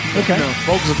music. Okay. No.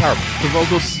 Vocals are terrible. The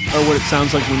vocals are what it sounds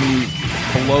like when you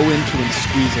blow into and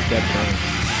squeeze a dead bird.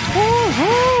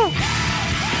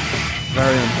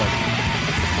 Very unpleasant.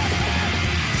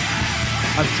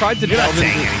 I've tried to You're not delve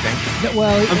saying into. anything. No,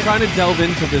 well, I'm trying to delve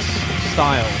into this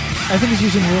style. I think he's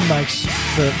using room mics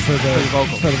for the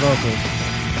vocals.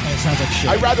 And it sounds like shit.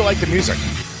 I rather like the music.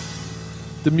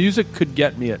 The music could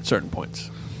get me at certain points.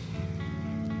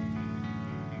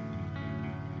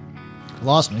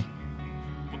 Lost me.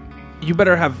 You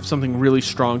better have something really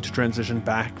strong to transition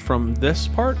back from this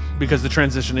part, because the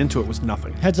transition into it was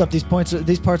nothing. Heads up, these parts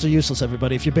are useless,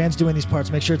 everybody. If your band's doing these parts,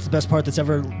 make sure it's the best part that's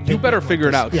ever been You better written figure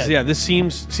like it out. this. 'Cause, yeah, this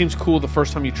seems cool the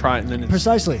first time you try it, and then it's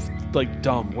Precisely. like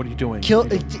dumb. What are you doing? Kill.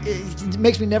 What are you doing? It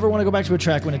makes me never want to go back to a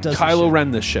track when it does. Kylo Ren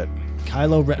this shit.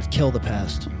 Kylo Ren, kill the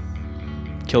past.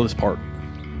 Kill this part.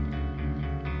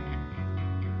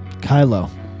 Kylo.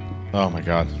 Oh, my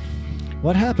God.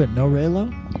 What happened? No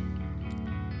Raylo?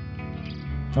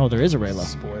 Oh, there is a Raylo.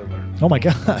 Spoiler. Oh my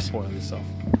God. Spoil yourself.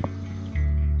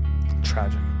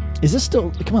 Tragic. Is this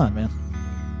still? Come on, man.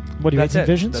 What do you That's have it.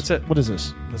 visions? That's it. What is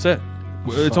this? That's it.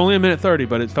 It's only 1:30,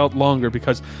 but it felt longer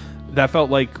because that felt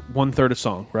like 1/3 of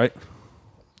song, right?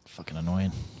 Fucking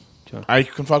annoying. I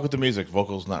can fuck with the music.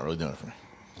 Vocals not really doing it for me.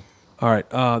 All right.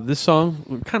 This song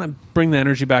will kind of bring the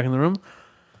energy back in the room.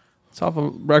 It's off a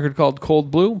record called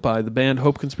Cold Blue by the band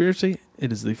Hope Conspiracy.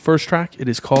 It is the first track. It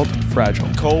is called Fragile.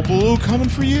 Cold Blue coming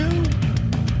for you.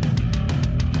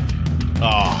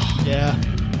 Oh, Yeah.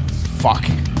 fuck.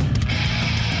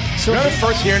 So Remember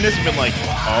first hearing this and been like,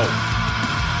 oh.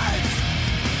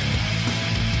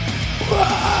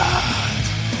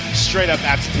 Straight up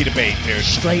absentee debate, dude.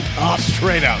 straight up.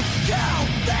 Straight up.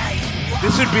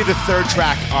 This would be the third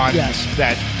track on Yes.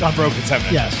 that Unbroken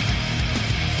 7. Yes.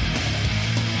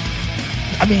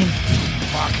 I mean,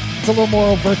 fuck. It's a little more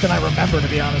overt than I remember, to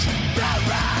be honest.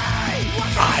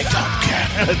 I don't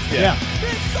care. Yeah.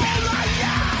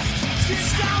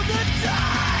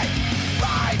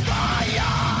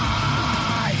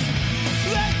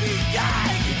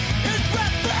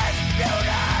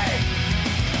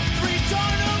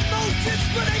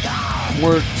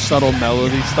 More subtle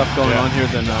melody stuff going on here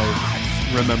than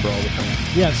I remember all the time.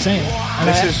 Yeah, same. And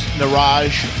This is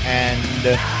Niraj and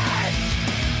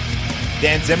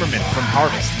Dan Zimmerman from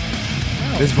Harvest.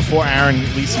 This is before Aaron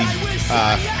Lisi.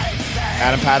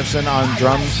 Adam Patterson on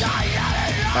drums.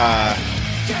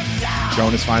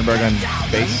 Jonas Feinberg on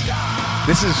bass.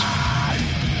 This is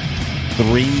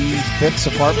 3/5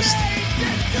 of Harvest.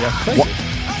 Yeah.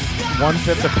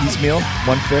 1/5 of Piecemeal,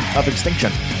 1/5 of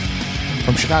Extinction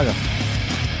from Chicago.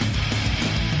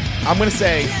 I'm going to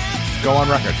say, go on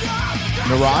record,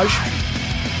 Mirage,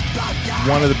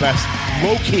 one of the best,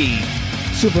 low-key,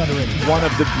 Super underrated. one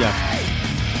of the,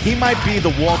 he might be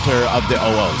the Walter of the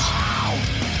OOs.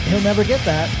 He'll never get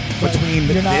that. but Between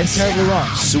you're not this, terribly wrong.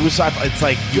 Suicide, it's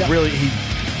like, you really,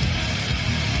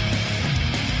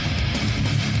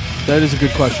 That is a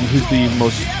good question. Who's the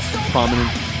most prominent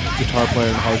guitar player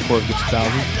in hardcore of the 2000s?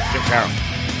 Jim Carroll.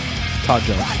 Todd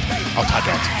Jones. Oh, Todd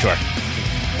Jones, sure.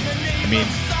 I mean,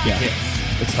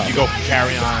 It's tough. you go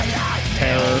Carry On,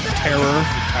 Terror.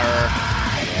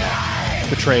 yeah,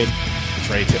 Betrayed.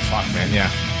 Betrayed to fuck, man, yeah.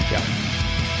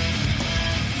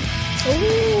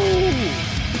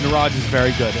 Mirage is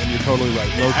very good, and you're totally right.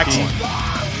 Low key, Excellent.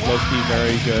 low key,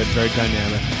 very good, very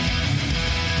dynamic.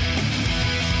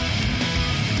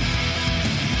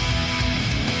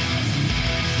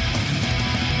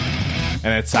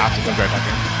 And it stops and comes right back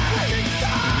in.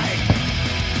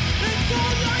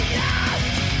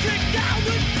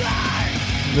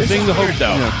 The thing, the weird,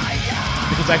 though,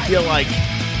 because I feel like,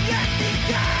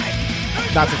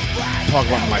 not to talk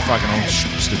about my fucking own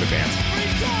stupid bands,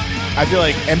 I feel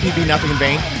like MPB Nothing in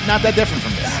Vain, not that different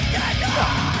from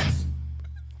this.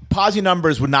 Posse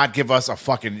Numbers would not give us a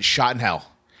fucking shot in hell.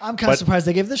 I'm kind of surprised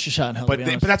they gave this a shot in hell. But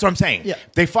that's what I'm saying. Yeah.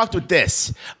 They fucked with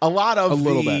this. A lot of A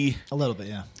little the... bit. A little bit,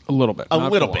 yeah. A little bit. A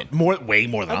not little for bit. long. Way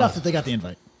more than Enough that they got the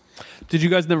invite. Did you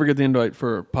guys never get the invite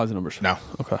for Posse Numbers? No.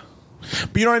 Okay.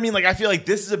 But you know what I mean? Like, I feel like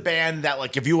this is a band that,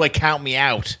 like, if you, like, count me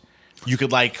out, you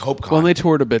could, like, hope con. Well, and they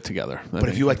toured a bit together. But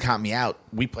if you, like, count me out,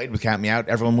 we played with Count Me Out.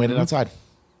 Everyone waited outside.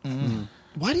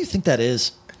 Why do you think that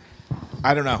is?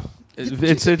 I don't know.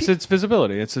 It's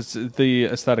visibility. It's the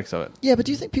aesthetics of it. Yeah, but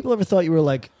do you think people ever thought you were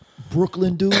like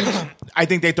Brooklyn dudes? I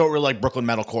think they thought we were like Brooklyn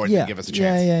metalcore and Yeah. didn't give us a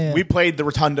chance. Yeah. We played the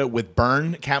Rotunda with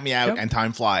Burn, Count Me Out, and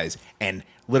Time Flies. And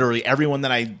literally everyone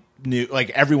that I knew, like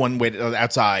everyone waited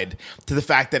outside, to the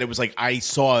fact that it was like I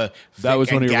saw Vic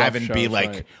was one and of your rough Gavin be shows,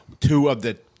 like right. 2 of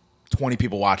the 20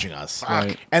 people watching us.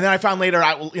 Right. And then I found later,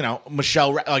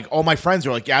 Michelle, like all my friends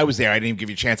were like, yeah, I was there. I didn't even give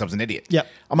you a chance. I was an idiot. Yep.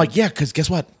 I'm like, yeah, because guess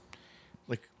what?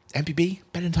 Like MPB,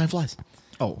 better than Time Flies.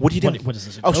 Oh, what do you do? what is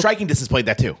this, a Oh, joke? Striking Distance played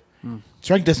that too.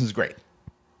 Striking Distance is great.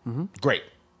 Great.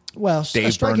 Well, Dave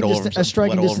a striking, burned all over a himself,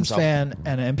 striking bled all over distance fan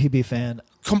and an MPB fan.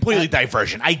 Completely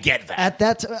diversion. I get that. At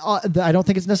that, I don't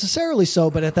think it's necessarily so,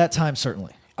 but at that time,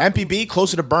 certainly. MPB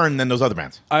closer to Burn than those other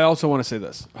bands. I also want to say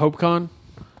this. HopeCon,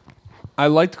 I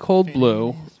liked Cold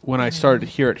Blue when I started to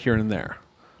hear it here and there.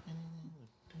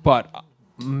 But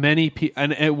many people,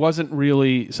 and it wasn't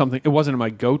really something, it wasn't my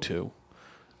go-to.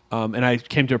 And I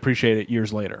came to appreciate it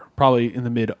years later. Probably in the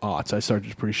mid-aughts, I started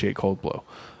to appreciate Cold Blue.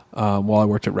 While I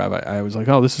worked at Rev, I was like,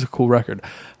 oh, this is a cool record.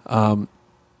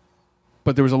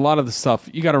 But there was a lot of the stuff.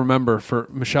 You got to remember, for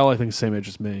Michelle, I think the same age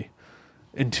as me.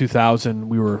 In 2000,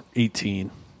 we were 18.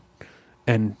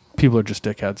 And people are just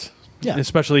dickheads. Yeah.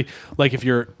 Especially, like, if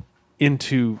you're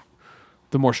into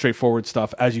the more straightforward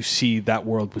stuff, as you see, that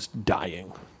world was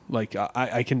dying. Like,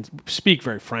 I can speak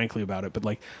very frankly about it, but,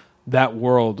 like, that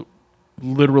world,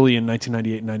 literally in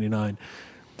 1998 and 99,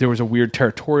 there was a weird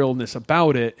territorialness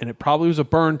about it, and it probably was a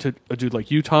burn to a dude like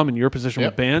you, Tom, in your position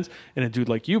with bands, and a dude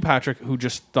like you, Patrick, who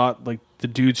just thought, like, the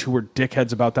dudes who were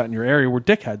dickheads about that in your area were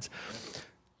dickheads.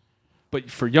 But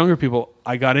for younger people,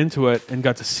 I got into it and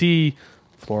got to see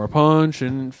Flora Punch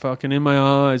and fucking In My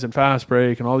Eyes and Fast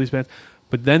Break and all these bands.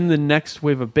 But then the next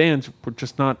wave of bands were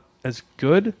just not as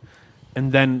good.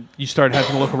 And then you started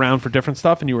having to look around for different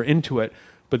stuff, and you were into it.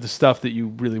 But the stuff that you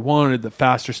really wanted, the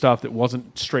faster stuff that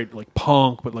wasn't straight like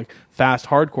punk, but like fast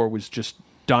hardcore, was just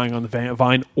dying on the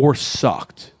vine or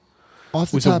sucked.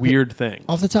 Off the was a top weird thing.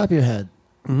 Off the top of your head,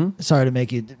 sorry to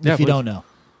make you, if you please. don't know,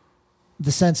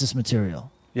 the census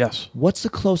material. Yes. What's the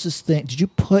closest thing? Did you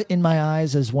put In My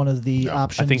Eyes as one of the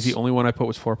options? I think the only one I put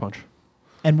was Floor Punch.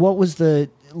 And what was the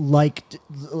love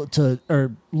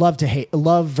to hate,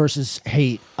 love versus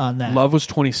hate on that? Love was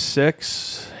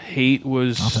 26. Hate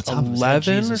was Off the top of his head,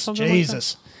 11 or Jesus, something.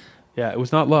 Jesus. Like that. Yeah, it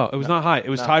was not low. It was not high. It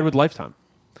was tied with Lifetime.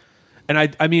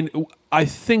 And I mean, I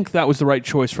think that was the right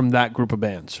choice from that group of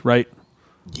bands, right?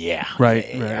 Yeah. Right.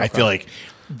 I feel like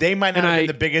they might not have been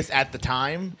the biggest at the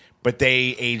time, but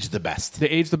they aged the best. They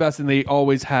aged the best, and they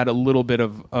always had a little bit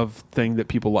of thing that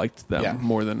people liked them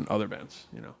more than other bands,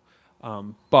 you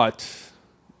know. But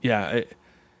yeah,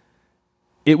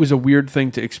 it was a weird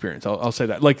thing to experience. I'll say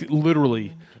that. Like,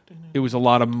 literally, it was a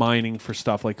lot of mining for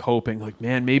stuff, like hoping, like,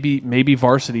 man, maybe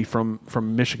Varsity from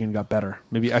Michigan got better.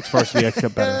 Maybe Varsity X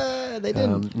got better. They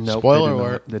didn't. Nope, Spoiler they did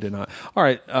alert. not. They did not. All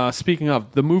right. Speaking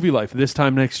of the movie life, this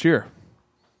time next year.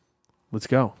 Let's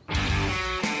go.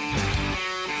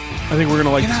 I think we're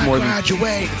gonna like this more than.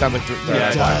 Graduate. It sounds like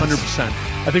Yeah, 100%.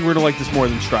 I think we're gonna like this more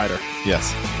than Strider.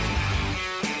 Yes.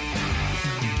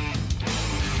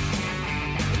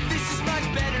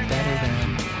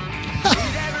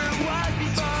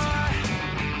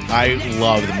 I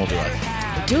love the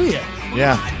multi-life. Do you?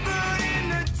 Yeah.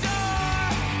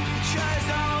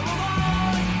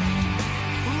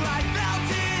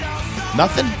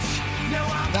 Nothing?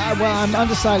 Well, I'm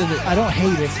undecided. I don't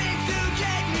hate it.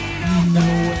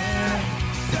 Nowhere.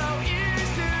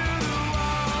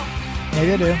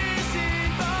 Maybe I do.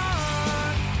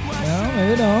 No,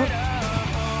 maybe I don't.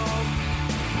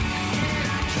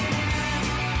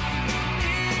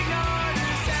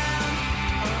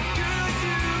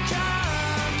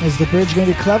 Is the bridge going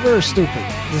to be clever or stupid?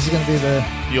 This is going to be the...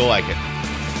 You'll like it.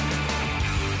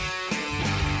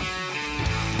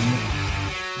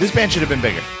 This band should have been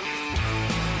bigger.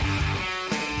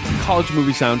 College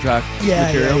movie soundtrack Yeah,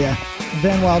 material. yeah.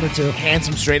 Van Wilder too.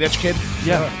 Handsome straight edge kid.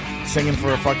 Yeah. Singing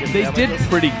for a fucking... They band did like this.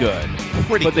 pretty good.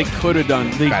 But they could have done...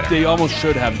 Better. They almost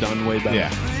should have done way better. Yeah.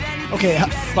 Okay,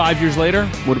 5 years later,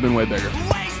 would have been way bigger.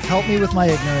 help me with my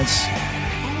ignorance.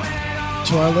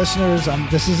 To our listeners,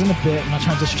 this isn't a bit. I'm not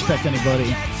trying to disrespect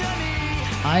anybody.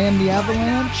 I Am the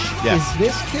Avalanche? Yes. Is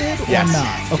this kid or Yes.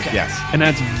 not? Okay. Yes. And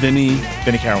that's Vinny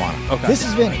Caruana. Okay. This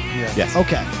is Vinny? Yes.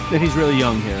 Okay. And he's really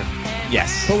young here.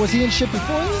 Yes. But was he in shit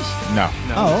before this? No.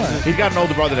 Oh, all right. He's got an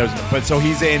older brother that was... But so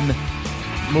he's in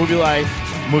Movie Life.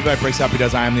 Movie Life breaks up. He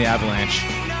does I Am the Avalanche.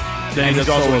 Then and he he's does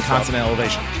also solo in stuff. Constant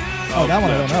Elevation. Oh, that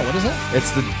one I don't know. What is it?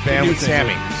 It's the band with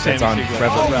Sammy. That's on Secret.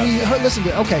 Rev. Oh, we heard, listen to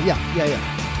it. Okay, yeah.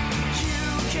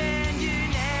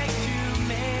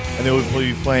 And they will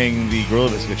be playing the Gorilla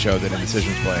Biscuit show that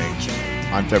Indecision's playing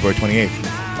on February 28th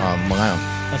on Long Island.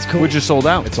 That's cool. Which is sold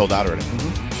out. It's sold out already.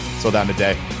 Sold out in a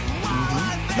day.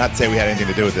 Not to say we had anything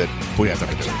to do with it, but we had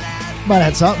something to do with it. Might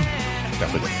have had something.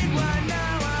 Definitely did.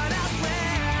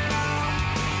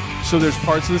 So there's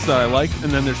parts of this that I like,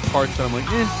 and then there's parts that I'm like,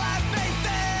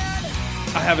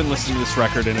 I haven't listened to this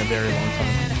record in a very long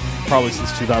time. Probably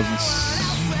since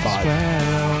 2005.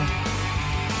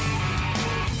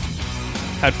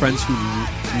 Had friends who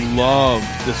loved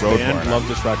this Road band, Warrior. loved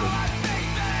this record.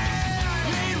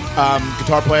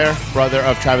 Guitar player, brother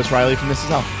of Travis Riley from This Is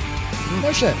Hell.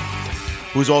 No shit.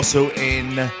 Who's also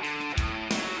in...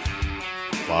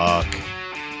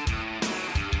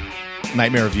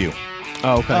 Nightmare of You.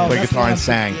 Oh, okay. Played that's guitar what and I'm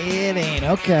sang. forgetting.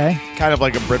 Okay. Kind of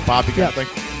like a Britpop kind Yeah. of thing.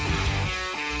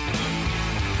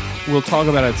 We'll talk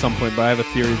about it at some point, but I have a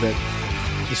theory that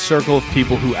the circle of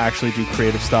people who actually do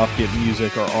creative stuff, be it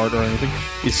music or art or anything,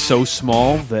 is so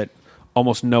small that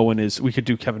almost no one is... We could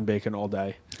do Kevin Bacon all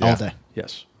day. All day.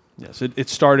 Yes. It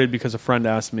started because a friend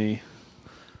asked me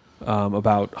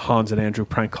about Hans and Andrew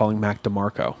prank calling Mac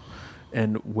DeMarco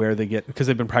and where they get... Because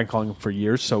they've been prank calling him for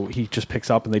years, so he just picks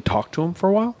up and they talk to him for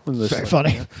a while. Very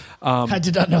funny. I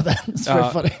did not know that. It's very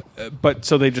funny. But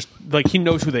so they just... Like, he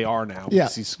knows who they are now. Yeah.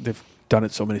 Because they've done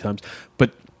it so many times.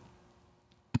 But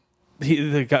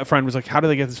the friend was like, how do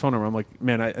they get this phone number? I'm like,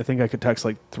 man, I think I could text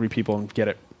like 3 people and get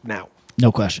it now.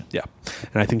 No question. Yeah.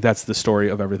 And I think that's the story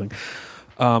of everything.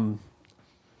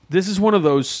 This is one of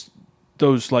those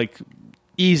like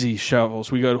easy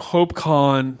shovels. We go to Hope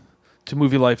Con to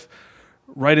Movie Life,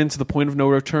 right into The Point of No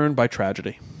Return by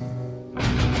Tragedy. Do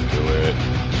it.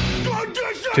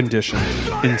 Conditioned,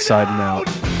 inside and out,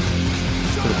 to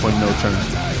the point of no return.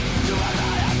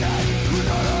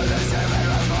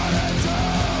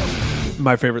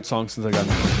 My favorite song since I got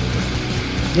into it.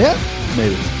 Yeah?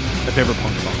 Maybe. My favorite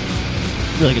punk song.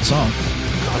 Really good song.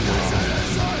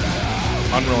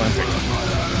 Unrelenting.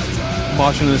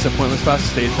 Watching this at Pointless Fest,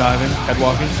 stage diving, head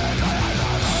walking.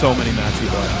 So many mad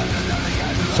people.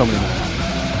 So many mad.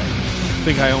 I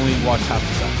think I only watched half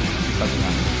the set because of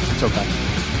that. It's okay.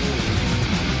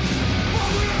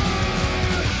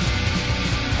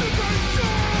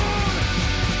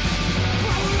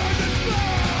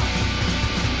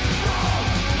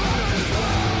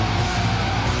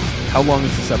 How long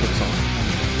is this epic song?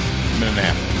 A minute and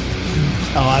a half.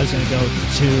 Oh, I was going to go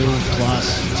 2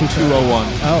 plus 2:01.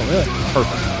 Oh, really?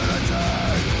 Perfect.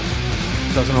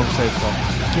 Doesn't overstay its welcome.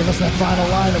 Give us that final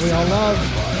line that we all love.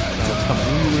 It's coming.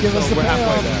 Give us the We're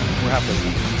halfway payoff. there. We're halfway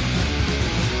there.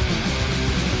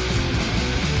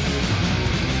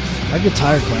 I get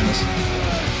tired playing this.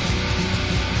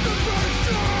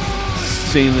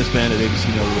 Seeing this band at ABC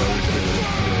No was really,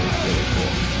 really cool.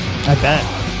 I bet.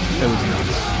 It was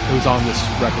nuts. It was on this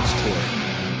records tour.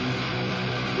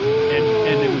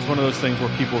 And it was one of those things where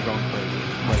people were going crazy.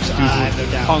 Like, dudes were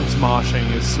no doubt. punks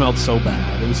moshing. It smelled so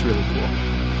bad. It was really cool.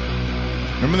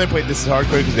 Remember they played This Is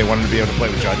Hardcore because they wanted to be able to play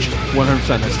with Judge? 100%.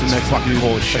 I stood next fucking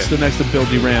cool as I shit. stood next to Bill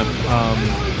DeRamp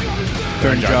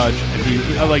during Judge, and he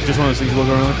like just one of those things you look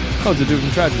around like, oh, it's a dude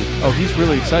from Tragedy. Oh, he's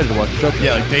really excited to watch Judge.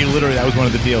 Yeah, like they literally, that was one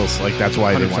of the deals. Like that's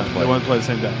why they wanted to play. They wanted to play the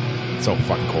same day. It's so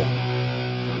fucking cool.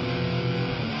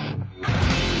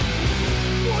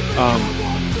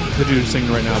 The dude who's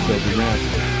singing right now, Bill DeRamp,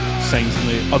 sang some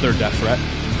of the other Death Threat,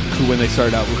 who when they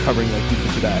started out were covering like Youth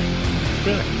of Today.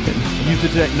 Really? Youth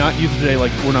of Today, not Youth of Today,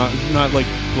 like we're not like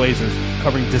Blazers,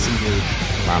 covering Disengage.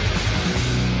 Wow.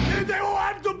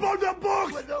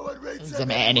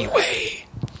 Anyway.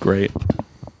 Great.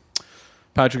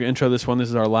 Patrick, intro this one. This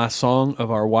is our last song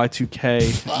of our Y2K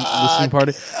listening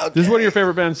party. Okay. This is one of your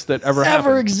favorite bands that ever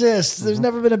happened. Exists. There's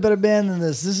never been a better band than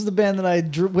this. This is the band that I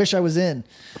wish I was in.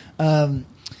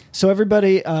 So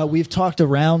everybody, we've talked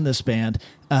around this band.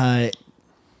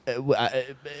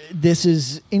 This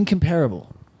is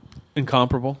incomparable.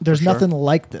 Incomparable. There's nothing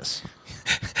like this.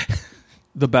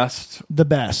 The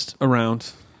best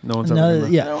around. No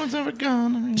one's ever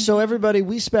gone. So everybody,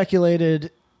 we speculated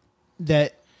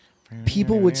that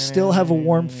people would still have a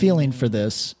warm feeling for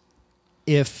this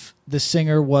if the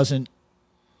singer wasn't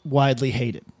widely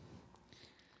hated.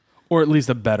 Or at least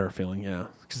a better feeling, yeah.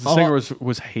 Because the singer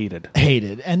was hated.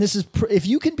 Hated. And this is, if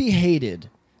you can be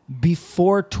hated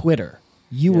before Twitter,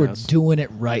 you were doing it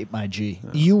right, my G.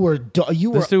 Yeah. You were.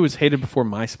 This dude was hated before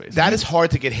MySpace. That is hard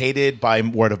to get hated by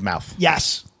word of mouth.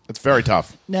 Yes. It's very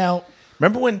tough. Now,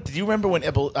 did you remember when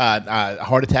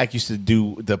Heart Attack used to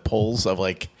do the polls of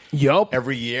like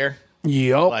every year?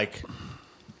 Yup. Like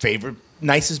favorite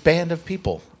nicest band of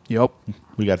people. Yup.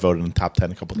 We got voted in the top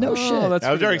 10 a couple times. No shit.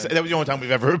 That was very exciting. That was the only time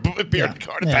we've ever appeared in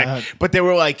Heart Attack. But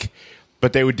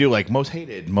they would do like most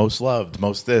hated, most loved,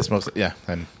 most this, most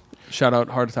and shout out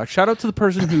Heart Attack. Shout out to the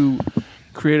person who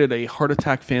created a Heart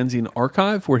Attack fanzine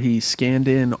archive where he scanned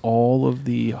in all of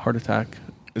the Heart Attack.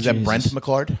 Is that Brent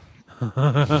McClard?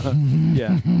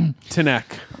 Yeah.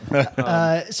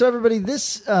 Tenek. So everybody,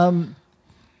 this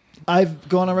I've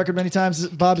gone on record many times.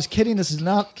 Bob is kidding. This is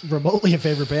not remotely a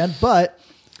favorite band, but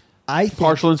I think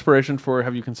partial inspiration for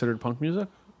have you considered punk music?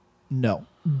 No.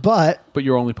 But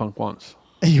you're only punk once.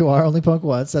 You are only punk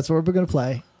once. That's what we're going to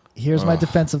play. Here's my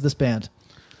defense of this band.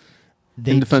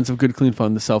 In defense of Good Clean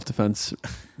Fun, the self-defense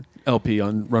LP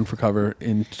on Run for Cover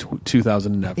in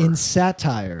 2000 and never. In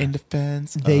satire, in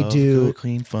defense, they of do Good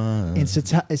Clean Fun. In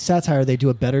satire, they do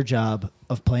a better job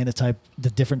of playing the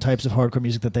different types of hardcore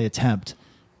music that they attempt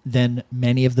than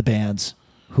many of the bands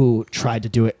who tried to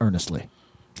do it earnestly.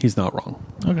 He's not wrong.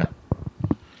 Okay.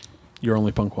 You're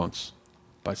only punk once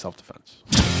by self-defense.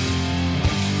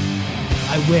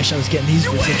 I wish I was getting these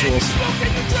residuals.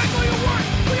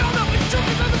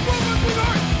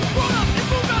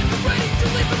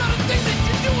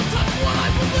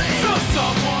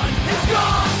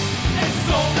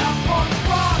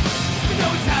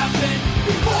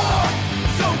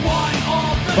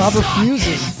 Bob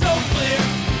refuses.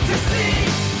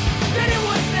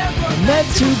 Meant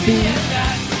to be.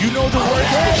 You know the words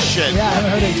to this shit. Yeah, I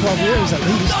haven't heard it in 12 years at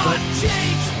least. But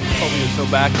so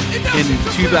back in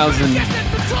 2008.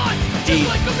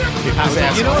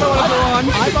 You know what I want to go on?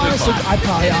 I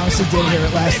probably honestly did hear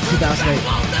it last in 2008.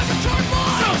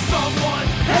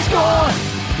 Let's go on.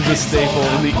 It's a staple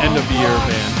in the end of the year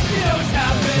band.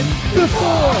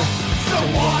 Before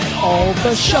all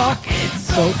the shock,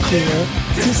 so clear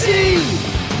to see.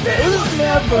 It was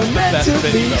never meant to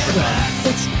be.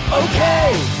 It's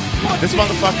okay. This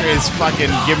motherfucker is fucking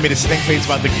giving me the stink face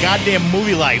about the goddamn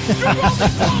movie life.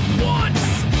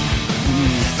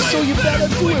 So you better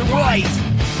do it right.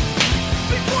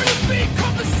 Before you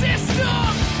become the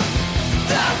system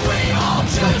that we all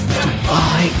choose to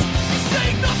fight.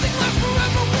 Saying nothing left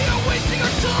forever, we are wasting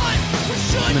our time. We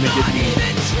should not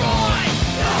even try.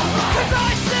 Cause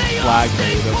I say flag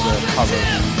made of the cover.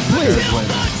 Please.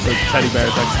 The teddy bear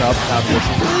type stuff.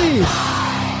 Please.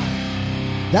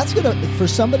 That's gonna, for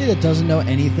somebody that doesn't know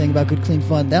anything about Good Clean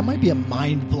Fun, that might be a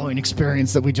mind-blowing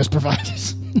experience that we just provided.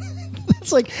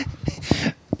 It's like,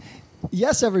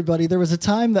 yes, everybody, there was a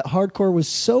time that hardcore was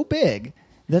so big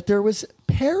that there was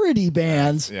parody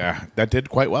bands. Yeah, that did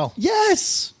quite well.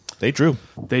 Yes. They drew.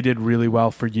 They did really well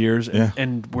for years,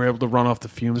 and were able to run off the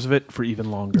fumes of it for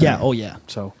even longer. Yeah, oh yeah.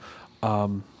 So,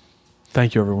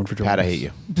 thank you everyone for joining us. Pat, I hate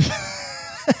you.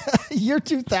 Year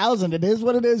 2000, it is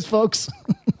what it is, folks.